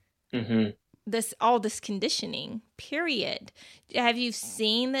with all this conditioning, period. Have you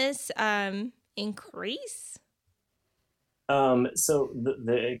seen this increase? So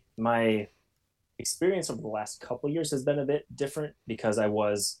my experience over the last couple of years has been a bit different because I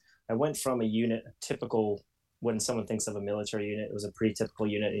went from a unit, a typical, when someone thinks of a military unit, it was a pretty typical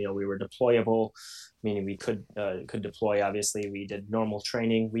unit. You know, we were deployable, meaning we could deploy. Obviously, we did normal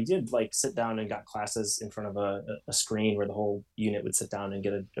training. We did like sit down and got classes in front of a screen where the whole unit would sit down and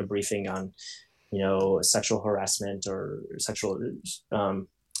get a briefing on, you know, sexual harassment or sexual, just a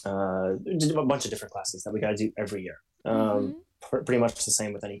bunch of different classes that we got to do every year. Pretty much the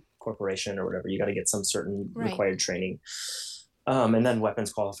same with any corporation or whatever. You got to get some certain required training. And then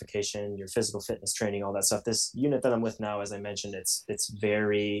weapons qualification, your physical fitness training, all that stuff. This unit that I'm with now, as I mentioned, it's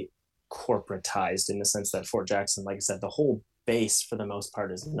very corporatized in the sense that Fort Jackson, like I said, the whole base for the most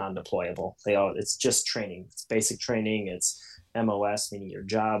part is non-deployable. It's just training. It's basic training. It's MOS, meaning your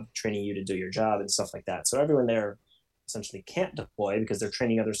job, training you to do your job and stuff like that. So everyone there essentially can't deploy because they're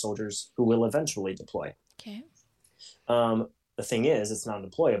training other soldiers who will eventually deploy. Okay. The thing is, it's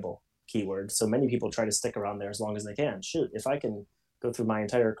non-deployable. Keyword. So many people try to stick around there as long as they can. Shoot, if I can go through my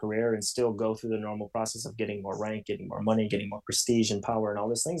entire career and still go through the normal process of getting more rank, getting more money, getting more prestige and power and all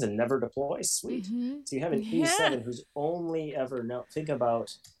these things and never deploy, sweet. So you have an E7 who's only ever think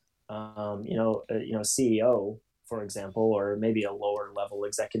about, CEO, for example, or maybe a lower level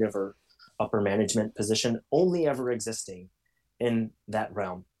executive or upper management position only ever existing in that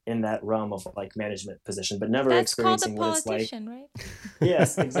realm of like management position, but never experiencing what it's like. Right?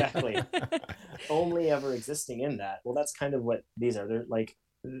 Yes, exactly. Only ever existing in that. Well, that's kind of what these are. They're like,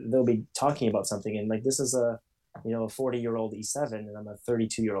 they'll be talking about something and like, this is a 40-year-old E7 and I'm a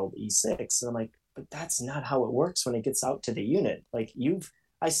 32-year-old E6. And I'm like, but that's not how it works when it gets out to the unit. Like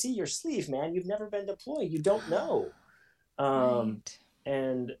I see your sleeve, man. You've never been deployed. You don't know. Right.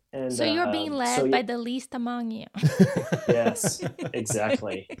 And so you're being led by the least among you. Yes,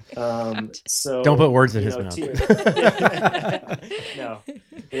 exactly. So don't put words in his mouth. No,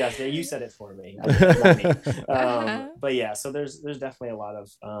 yeah, you said it for me, not me. But yeah, so there's definitely a lot of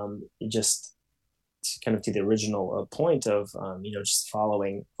just kind of to the original point of just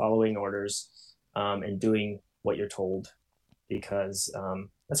following orders and doing what you're told because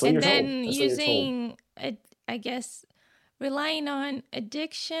that's what you're told. And then using, I guess, relying on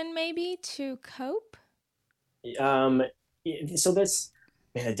addiction maybe to cope? So that's,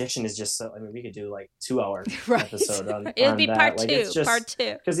 man, addiction is just so, I mean, we could do like 2-hour episode on It'll be that. part like, two. It's just, part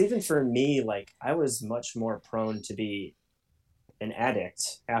two. Because even for me, like I was much more prone to be an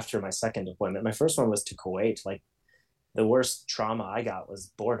addict after my second deployment. My first one was to Kuwait. Like the worst trauma I got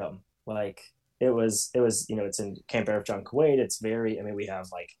was boredom. Like it was, it's in Camp Arifjan, Kuwait. It's very, I mean, we have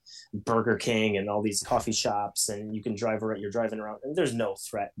like Burger King and all these coffee shops and you can drive around, you're driving around and there's no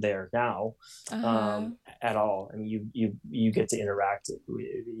threat there now at all. I mean, you get to interact,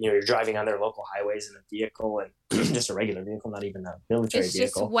 you're driving on their local highways in a vehicle and just a regular vehicle, not even a military vehicle.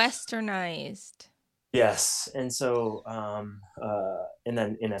 It's just westernized. Yes. And so, and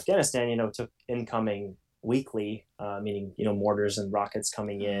then in Afghanistan, took incoming weekly, meaning, mortars and rockets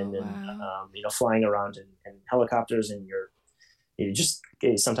coming in and, flying around in helicopters and you just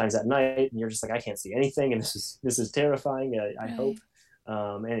sometimes at night and you're just like, I can't see anything. And this is terrifying. I hope.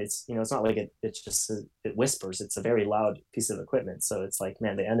 And it's, it's not like it whispers. It's a very loud piece of equipment. So it's like,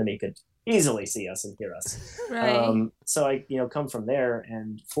 man, the enemy could easily see us and hear us. Right. So I, come from there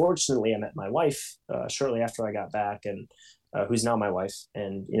and fortunately I met my wife, shortly after I got back and, who's now my wife.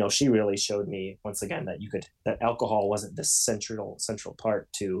 And, she really showed me once again that alcohol wasn't this central part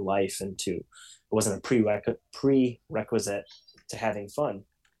to life and it wasn't a prerequisite to having fun.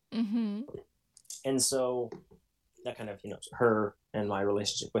 Mm-hmm. And so that kind of, her and my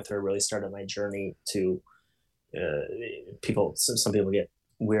relationship with her really started my journey to some people get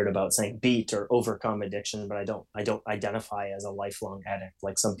weird about saying beat or overcome addiction, but I don't identify as a lifelong addict.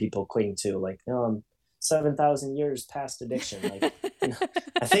 Like some people cling to like, 7,000 years past addiction. Like,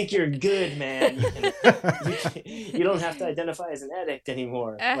 I think you're good, man. You don't have to identify as an addict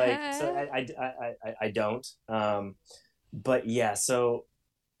anymore. Like, so I don't. But yeah, so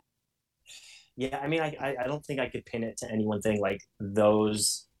yeah, I mean, I don't think I could pin it to any one thing like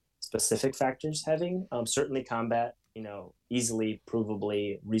those specific factors having. Certainly combat, easily,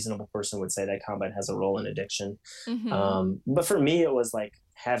 provably reasonable person would say that combat has a role in addiction. Mm-hmm. But for me, it was like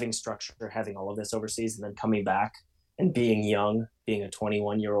having structure, having all of this overseas and then coming back and being young, being a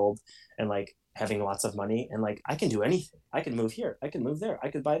 21-year-old and like having lots of money and like, I can do anything. I can move here. I can move there. I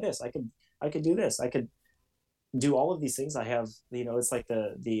could buy this. I could I could do this. I could do all of these things. I have, it's like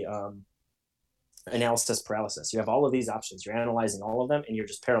the analysis paralysis. You have all of these options. You're analyzing all of them, and you're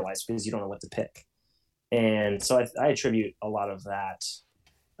just paralyzed because you don't know what to pick. And so I attribute a lot of that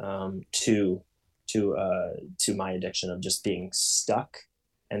to my addiction of just being stuck.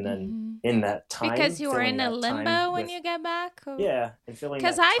 And then in that time, because you were in a limbo when you get back. Yeah, and filling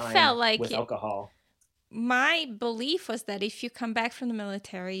because I felt like with alcohol. My belief was that if you come back from the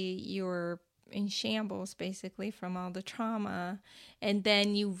military, you're in shambles basically from all the trauma, and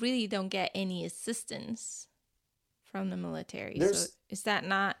then you really don't get any assistance from the military. So is that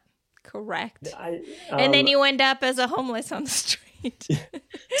not correct? And then you end up as a homeless on the street.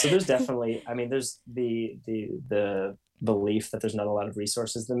 So there's definitely, there's the belief that there's not a lot of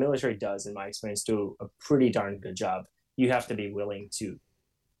resources. The military does, in my experience, do a pretty darn good job. You have to be willing to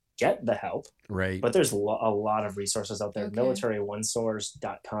get the help, right? But there's a lot of resources out there. Okay.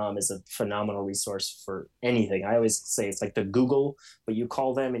 Militaryonesource.com is a phenomenal resource for anything. I always say it's like the Google, but you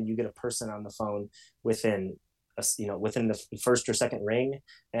call them and you get a person on the phone within the first or second ring,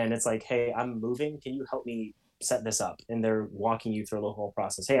 and it's like, hey, I'm moving, can you help me set this up? And they're walking you through the whole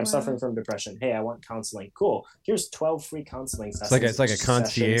process. Hey, I'm suffering from depression. Hey, I want counseling. Cool, here's 12 free counseling sessions. It's like a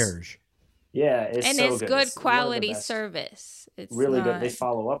concierge sessions. Yeah, it's good quality service. It's really good. They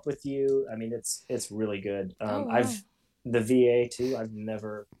follow up with you. It's really good. I've the VA too. I've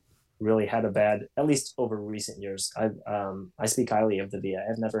never really had a bad, at least over recent years. I speak highly of the VA.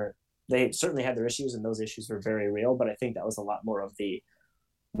 They certainly had their issues, and those issues were very real. But I think that was a lot more of the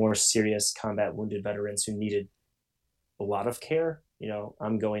more serious combat wounded veterans who needed a lot of care.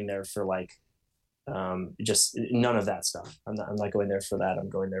 I'm going there for just none of that stuff. I'm not going there for that. I'm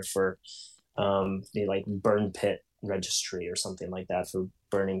going there for the burn pit registry or something like that for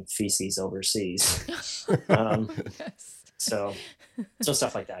burning feces overseas. So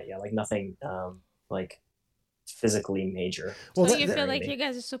stuff like that. Yeah. Nothing, physically major. Well, so you feel like you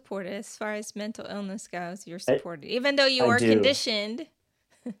guys are supported as far as mental illness goes. You're supported, even though you are conditioned.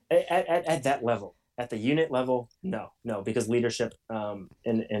 At that level, at the unit level, no, because leadership. And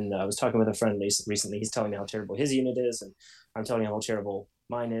I was talking with a friend recently. He's telling me how terrible his unit is, and I'm telling him how terrible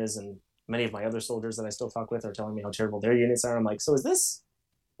mine is, and many of my other soldiers that I still talk with are telling me how terrible their units are. I'm like, so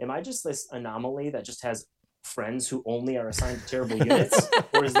am I just this anomaly that just has friends who only are assigned to terrible units,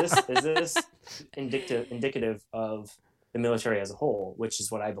 or is this indicative of the military as a whole, which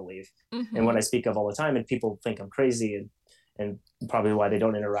is what I believe, and what I speak of all the time, and people think I'm crazy, and probably why they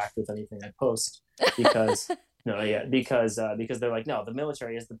don't interact with anything I post, because because they're like, no, the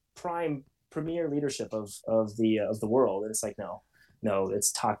military is the premier leadership of the world, and it's like, no,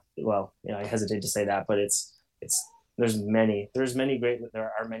 it's well, I hesitate to say that, but there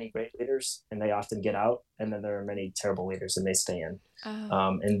are many great leaders, and they often get out, and then there are many terrible leaders, and they stay in.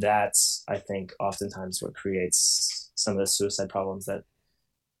 And that's, I think, oftentimes what creates some of the suicide problems.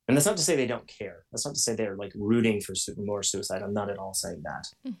 And that's not to say they don't care. That's not to say they're rooting for more suicide. I'm not at all saying that.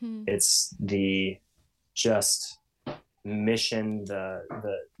 It's the just mission,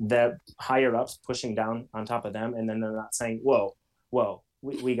 the higher ups pushing down on top of them, and then they're not saying, whoa,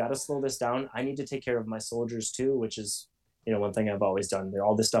 we got to slow this down. I need to take care of my soldiers too, which is, one thing I've always done.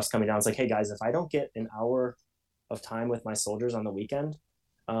 All this stuff's coming down. It's like, hey guys, if I don't get an hour of time with my soldiers on the weekend,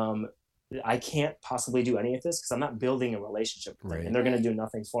 I can't possibly do any of this, because I'm not building a relationship with them, and they're going to do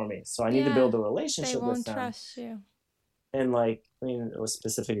nothing for me. So I need to build a relationship with them. They won't trust you. And a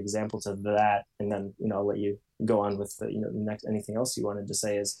specific example to that, and then I'll let you go on with anything else you wanted to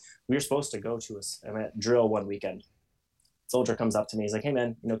say, is we were supposed to go to a drill one weekend. Soldier comes up to me. He's like, hey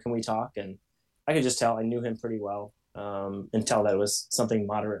man, can we talk? And I could just tell, I knew him pretty well, and tell that it was something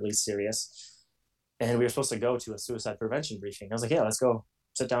moderately serious. And we were supposed to go to a suicide prevention briefing. I was like, yeah, let's go.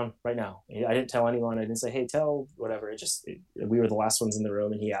 Sit down right now. I didn't tell anyone. I didn't say, hey, tell whatever. We were the last ones in the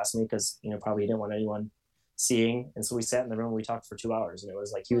room, and he asked me because, probably he didn't want anyone seeing. And so we sat in the room and we talked for 2 hours, and it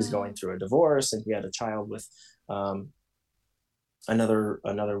was like he was going through a divorce, and he had a child with another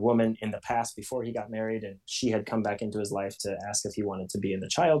woman in the past before he got married, and she had come back into his life to ask if he wanted to be in the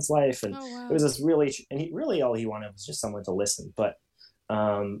child's life. And it was this really all he wanted was just someone to listen, but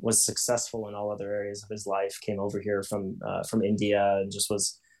was successful in all other areas of his life, came over here from India, and just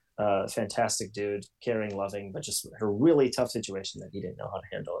was a fantastic dude, caring, loving, but just a really tough situation that he didn't know how to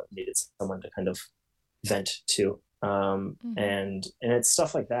handle. It needed someone to kind of vent to. And it's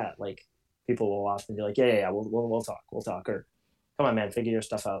stuff like that. People will often be like, yeah, we'll talk, or come on, man, figure your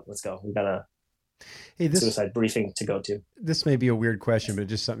stuff out. Let's go. Hey, suicide briefing to go to. This may be a weird question, but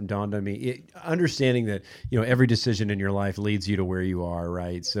just something dawned on me. Understanding that, every decision in your life leads you to where you are,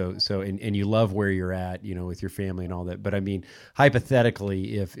 right? So, and you love where you're at, with your family and all that. But I mean,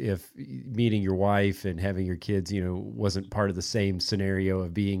 hypothetically, if meeting your wife and having your kids, wasn't part of the same scenario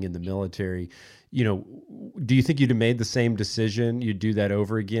of being in the military, do you think you'd have made the same decision? You'd do that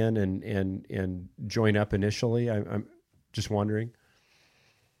over again and join up initially? I'm just wondering.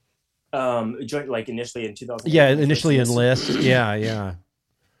 Joined like initially in 2000. Yeah, initially enlist. Yeah.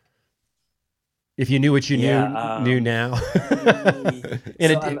 If you knew what you knew now.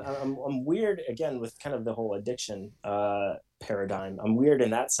 And I'm weird again with kind of the whole addiction paradigm. I'm weird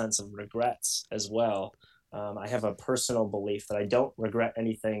in that sense of regrets as well. I have a personal belief that I don't regret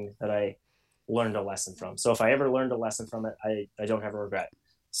anything that I learned a lesson from. So if I ever learned a lesson from it, I don't have a regret.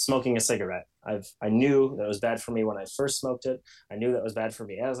 Smoking a cigarette. I knew that it was bad for me when I first smoked it. I knew that it was bad for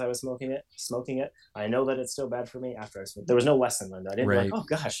me as I was smoking it. I know that it's still bad for me after I smoked. There was no lesson learned. I didn't be like, oh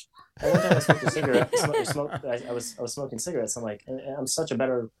gosh, one time I smoked a cigarette. I was smoking cigarettes. I'm like, I'm such a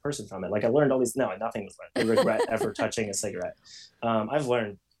better person from it. Like I learned all these. No, nothing was learned. I regret ever touching a cigarette. I've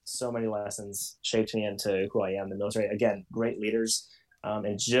learned so many lessons, shaped me into who I am in the military. Again, great leaders.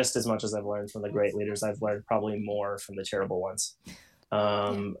 And just as much as I've learned from the great leaders, I've learned probably more from the terrible ones.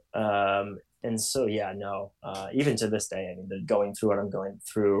 And so, even to this day, I mean, going through what I'm going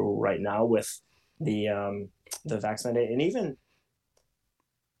through right now with the vax mandate, and even,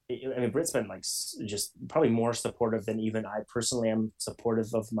 I mean, Britt's been like just probably more supportive than even I personally am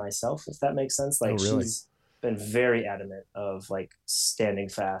supportive of myself, if that makes sense. Like she's been very adamant of like standing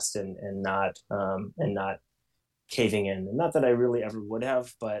fast and not caving in. And not that I really ever would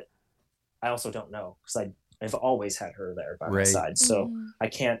have, but I also don't know because I've always had her there by my side. So I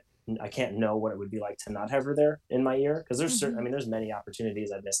can't know what it would be like to not have her there in my ear. Cause there's certain, I mean, there's many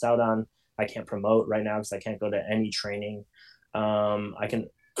opportunities I've missed out on. I can't promote right now cause I can't go to any training. I can't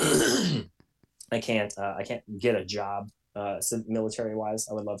get a job, military wise.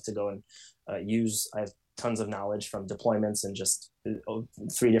 I would love to go and I have tons of knowledge from deployments and just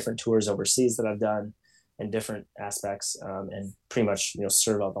 3 different tours overseas that I've done in different aspects, and pretty much,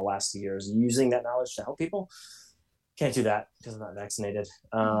 serve out the last years using that knowledge to help people. Can't do that because I'm not vaccinated.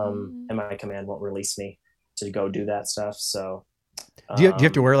 And my command won't release me to go do that stuff. So do you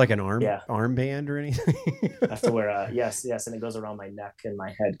have to wear like an armband or anything? I have to wear yes. And it goes around my neck and my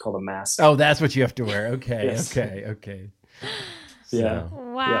head called a mask. Oh, that's what you have to wear. Okay. Yes. Okay. So. Yeah.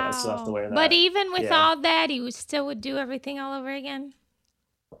 Wow. Yeah, I still have to wear that. But even with all that, you still would do everything all over again?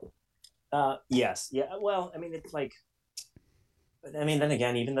 Yes. Yeah. Well, I mean, it's like, then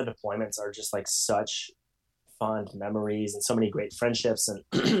again, even the deployments are just like such fond memories and so many great friendships and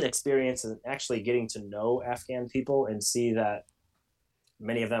experiences, and actually getting to know Afghan people and see that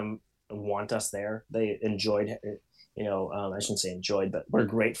many of them want us there. They enjoyed, I shouldn't say enjoyed, but we're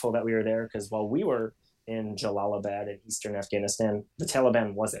grateful that we were there because while we were in Jalalabad in eastern Afghanistan, the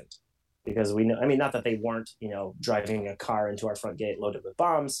Taliban wasn't. Because we know, I mean, not that they weren't, driving a car into our front gate loaded with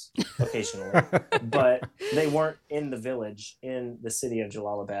bombs occasionally, but they weren't in the village in the city of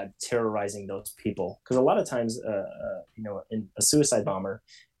Jalalabad terrorizing those people. Because a lot of times, a suicide bomber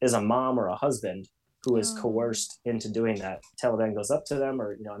is a mom or a husband who is coerced into doing that. Taliban goes up to them,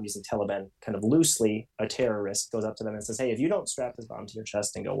 or, I'm using Taliban kind of loosely, a terrorist goes up to them and says, hey, if you don't strap this bomb to your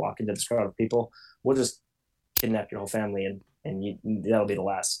chest and go walk into this crowd of people, we'll just kidnap your whole family and that'll be the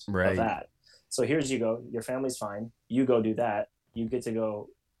last of that. So here's you go, your family's fine. You go do that. You get to go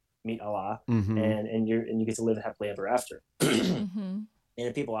meet Allah, and you get to live happily ever after. And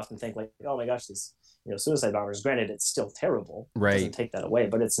people often think like, oh my gosh, these suicide bombers. Granted, it's still terrible. Right. It doesn't take that away,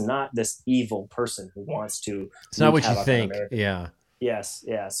 but it's not this evil person who wants to. It's not what you think. Yeah. Yes.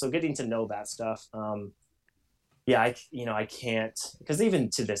 Yeah. So getting to know that stuff. I can't, because even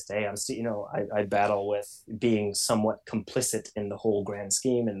to this day, I'm still, I battle with being somewhat complicit in the whole grand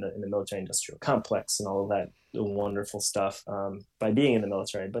scheme in the military industrial complex and all of that wonderful stuff by being in the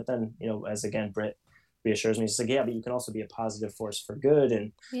military. But then, as again, Britt reassures me, she's like, yeah, but you can also be a positive force for good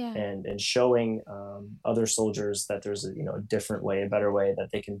and showing other soldiers that there's a different way, a better way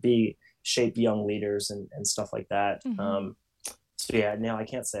that they can shape young leaders and stuff like that. Now I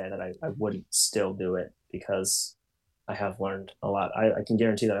can't say that I wouldn't still do it because I have learned a lot. I can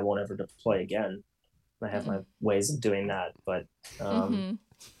guarantee that I won't ever deploy again. I have my ways of doing that, but and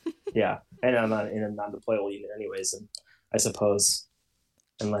I'm not in a non-deployable unit anyways. And I suppose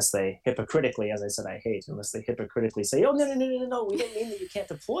unless they hypocritically, as I said, unless they hypocritically say, oh, no, we didn't mean that you can't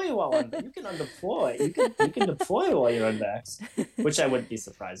deploy while you can undeploy. You can deploy while you're unvaxxed, which I wouldn't be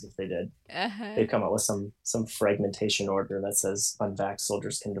surprised if they did. They'd come up with some fragmentation order that says unvaxxed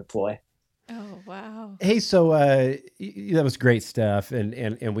soldiers can deploy. Oh, wow. Hey, so that was great stuff,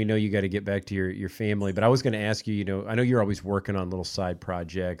 and we know you got to get back to your family. But I was going to ask you, I know you're always working on little side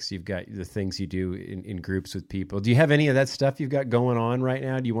projects. You've got the things you do in groups with people. Do you have any of that stuff you've got going on right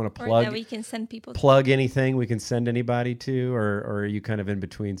now? Do you want to Or that we can send people anything we can send anybody to, or are you kind of in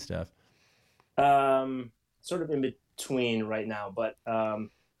between stuff? Sort of in between right now, but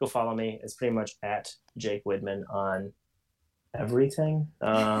go follow me. It's pretty much at Jake Widmann on everything.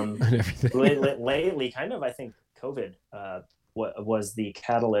 Lately, kind of, I think COVID was the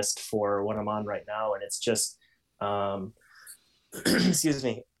catalyst for what I'm on right now, and it's just, excuse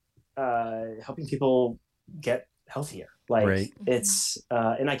me, helping people get healthier. Like right. It's,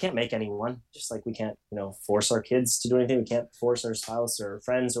 and I can't make anyone, just like we can't, force our kids to do anything. We can't force our spouse or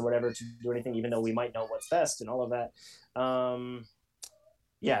friends or whatever to do anything, even though we might know what's best and all of that.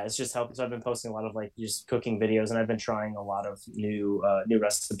 Yeah, it's just helping. So I've been posting a lot of like just cooking videos, and I've been trying a lot of new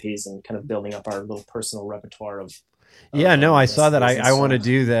recipes and kind of building up our little personal repertoire of. Yeah, no, I saw that. I want to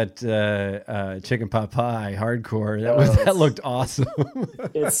do that chicken pot pie hardcore. That looked awesome.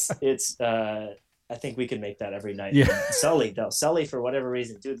 it's. I think we could make that every night. Yeah, Sully, for whatever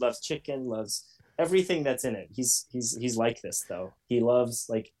reason, dude loves chicken, loves everything that's in it. He's like this though. He loves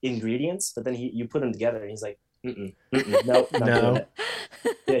like ingredients, but then you put them together, and he's like. Nope, not doing it.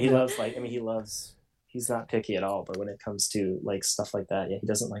 Yeah, he loves he's not picky at all, but when it comes to like stuff like that, yeah, he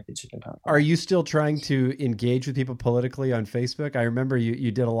doesn't like the chicken pot pie. Are you still trying to engage with people politically on Facebook? I remember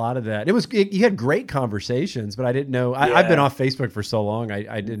you did a lot of that. You had great conversations, but I didn't know. I've been off Facebook for so long,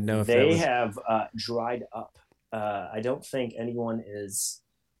 I didn't know if they have dried up. I don't think anyone is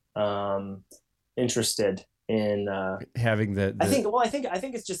interested in having the I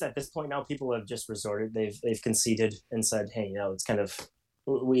think it's just at this point now people have just resorted. They've conceded and said, hey, it's kind of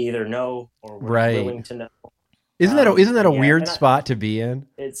we either know or we're willing to know. Isn't that a weird spot to be in?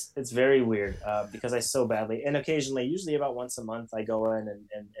 It's very weird because I so badly, and occasionally, usually about once a month, I go in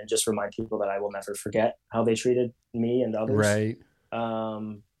and just remind people that I will never forget how they treated me and others. Right.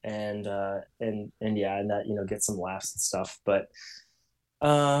 And that get some laughs and stuff, but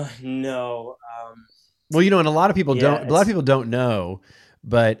no. Well, and a lot of people don't. A lot of people don't know,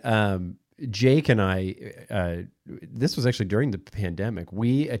 but Jake and I. This was actually during the pandemic.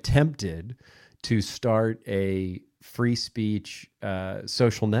 We attempted to start a free speech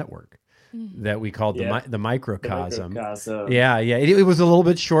social network that we called the Microcosm. Yeah. It was a little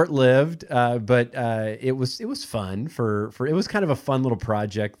bit short lived, but it was fun for it was kind of a fun little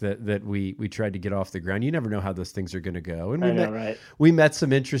project that we tried to get off the ground. You never know how those things are going to go, and we met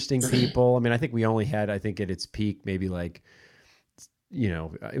some interesting people. I mean, I think we only had at its peak maybe like.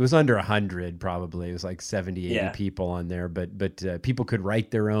 It was under 100 probably. It was like 70, 80 people on there, but people could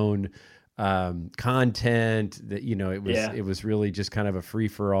write their own content that, it was really just kind of a free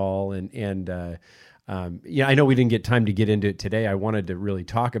for all. And I know we didn't get time to get into it today. I wanted to really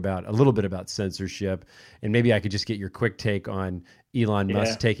talk a little bit about censorship, and maybe I could just get your quick take on Elon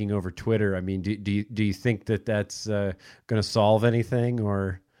Musk taking over Twitter. I mean, do you think that's going to solve anything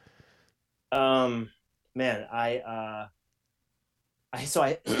or? Man,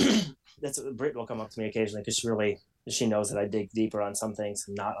 that's Britt will come up to me occasionally because she knows that I dig deeper on some things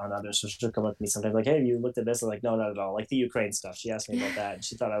and not on others. So she'll come up to me sometimes like, hey, you looked at this? I'm like, no, not at all. Like the Ukraine stuff. She asked me about that and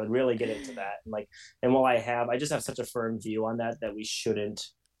she thought I would really get into that. And while I just have such a firm view on that we shouldn't,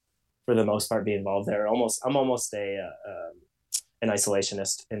 for the most part, be involved there. I'm almost an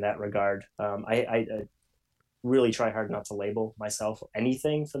isolationist in that regard. I really try hard not to label myself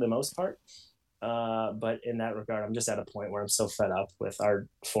anything for the most part. But in that regard, I'm just at a point where I'm so fed up with our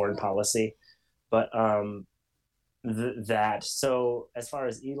foreign policy. But so as far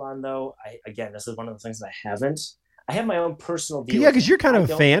as Elon, though, this is one of the things that I have my own personal view. Yeah, because you're kind of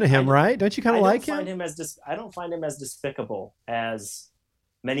a fan of him, right? Don't you kind of like him? I don't find him as despicable as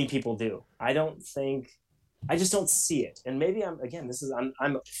many people do. I just don't see it. And maybe I'm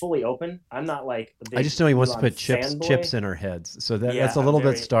fully open. I'm not like a big I just know he wants Elon to put chips in our heads. So that's a little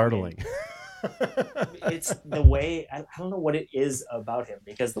bit startling. It's the way I don't know what it is about him,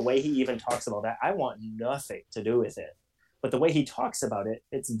 because the way he even talks about that, I want nothing to do with it. But the way he talks about it,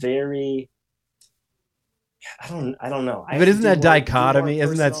 it's very I don't know. But isn't that dichotomy?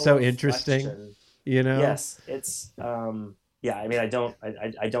 Isn't that so interesting? Reflection. Yes, it's I mean, I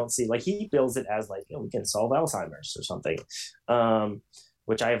don't see, like, he builds it as like, we can solve Alzheimer's or something,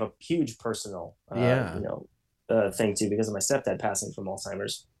 which I have a huge personal thing to, because of my stepdad passing from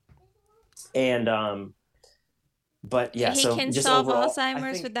Alzheimer's. And he can solve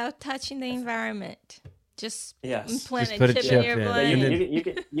Alzheimer's without touching the environment. Just Yes. plant Just put a a chip chip in your in. blood.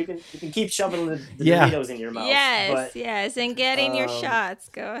 You can keep shoving the Yeah. Doritos in your mouth. Yes, but, yes, and getting your shots.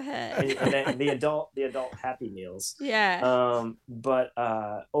 Go ahead. and then the adult Happy Meals. Yeah. But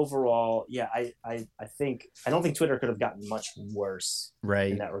overall, yeah, I don't think Twitter could have gotten much worse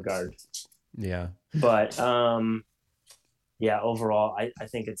Right. in that regard. Yeah. But yeah, overall, I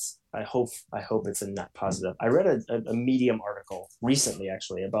think I hope it's a net positive. I read a Medium article recently,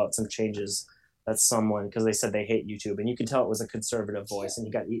 actually, about some changes that someone, because they said they hate YouTube, and you can tell it was a conservative voice, and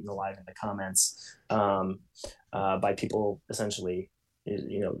he got eaten alive in the comments by people, essentially,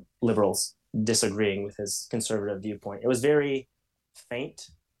 liberals disagreeing with his conservative viewpoint. It was very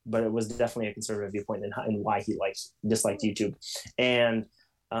faint, but it was definitely a conservative viewpoint in why he disliked YouTube, and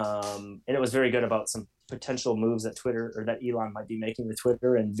it was very good about some potential moves that Twitter or that Elon might be making with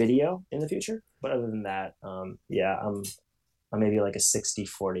Twitter and video in the future. But other than that, yeah, I'm maybe like a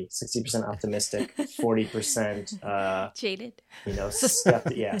 60-40, 60% optimistic, 40% jaded.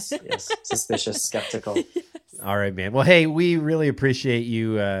 yes, suspicious, skeptical. All right, man. Well, hey, we really appreciate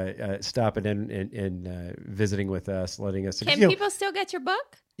you stopping in and visiting with us, letting us. Can people still get your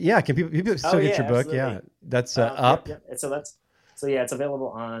book? Yeah, can people still get your book? Absolutely. Yeah, that's up. Yep. So it's available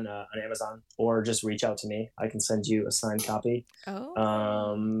on Amazon, or just reach out to me. I can send you a signed copy. Oh.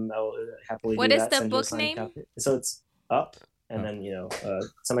 I will happily What do is that. the Send you a book signed name? copy. So it's Up, and then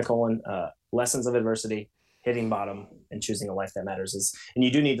semicolon Lessons of Adversity, Hitting Bottom, and Choosing a Life That Matters and you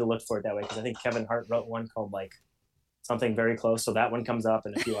do need to look for it that way, because I think Kevin Hart wrote one called something very close, so that one comes up,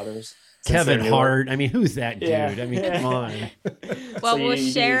 and a few others. Kevin Hart. I mean, who's that dude? Yeah. I mean, come on. Well, So we'll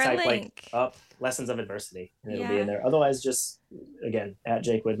share a type, link. Up Lessons of Adversity, and it'll be Yeah. in there. Otherwise, just again at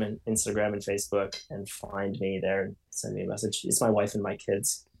Jake Widmann, Instagram and Facebook, and find me there and send me a message. It's my wife and my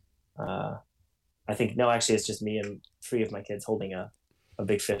kids. I think actually it's just me and 3 of my kids holding a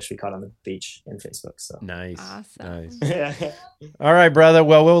big fish we caught on the beach in Facebook. So Nice. Awesome. Nice. All right, brother.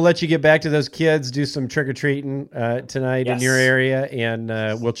 Well, we'll let you get back to those kids, do some trick-or-treating tonight in your area, and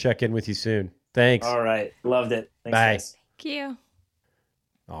we'll check in with you soon. Thanks. All right. Loved it. Thanks, Bye. guys. Thank you.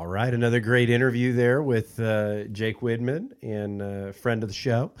 All right. Another great interview there with Jake Widmann, and friend of the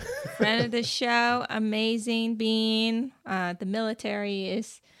show. Friend of the show. Amazing being. The military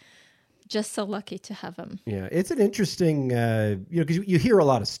is just so lucky to have him. Yeah, it's an interesting, because you hear a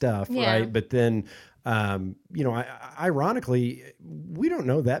lot of stuff, Yeah. right? But then, ironically, we don't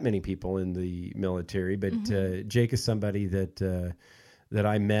know that many people in the military. But Jake is somebody that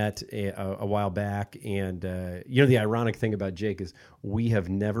I met a while back, and the ironic thing about Jake is we have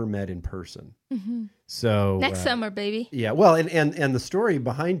never met in person. Mm-hmm. So Next summer, baby. Yeah, well, and the story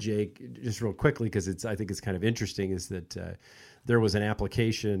behind Jake, just real quickly, because I think it's kind of interesting, is that there was an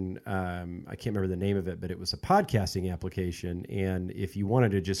application, I can't remember the name of it, but it was a podcasting application. And if you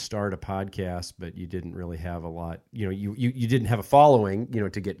wanted to just start a podcast, but you didn't really have a lot, you didn't have a following,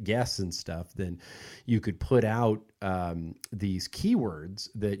 to get guests and stuff, then you could put out these keywords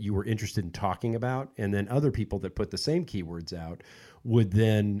that you were interested in talking about. And then other people that put the same keywords out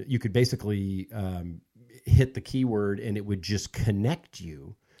you could basically hit the keyword, and it would just connect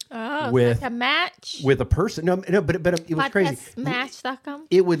you. Oh, with like a match? with a person. No, but it was crazy. Match.com?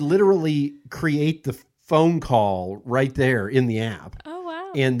 It would literally create the phone call right there in the app. Oh,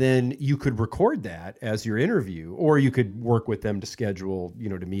 wow. And then you could record that as your interview, or you could work with them to schedule,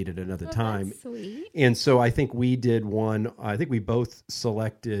 to meet at another time. That's sweet. And so I think we did one. I think we both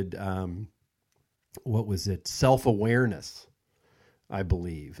selected, what was it? Self-awareness, I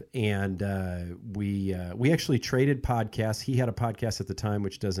believe. And we actually traded podcasts. He had a podcast at the time,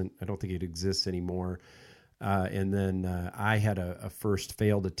 which I don't think it exists anymore. And then I had a first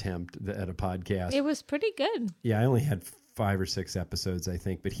failed attempt at a podcast. It was pretty good. Yeah, I only had 5 or 6 episodes, I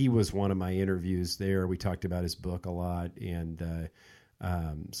think. But he was one of my interviews there. We talked about his book a lot. And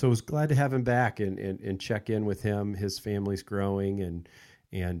so I was glad to have him back and check in with him. His family's growing,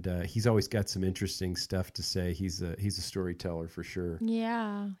 and he's always got some interesting stuff to say. He's a storyteller for sure.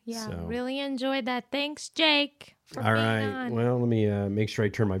 Yeah. So. Really enjoyed that. Thanks, Jake, for All being right. on. Well, let me make sure I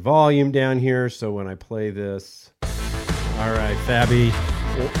turn my volume down here so when I play this. All right, Fabby.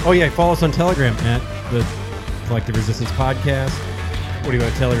 Oh, yeah, follow us on Telegram at the Collective Resistance Podcast. What do you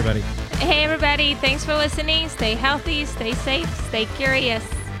want to tell everybody? Hey, everybody. Thanks for listening. Stay healthy, stay safe, stay curious.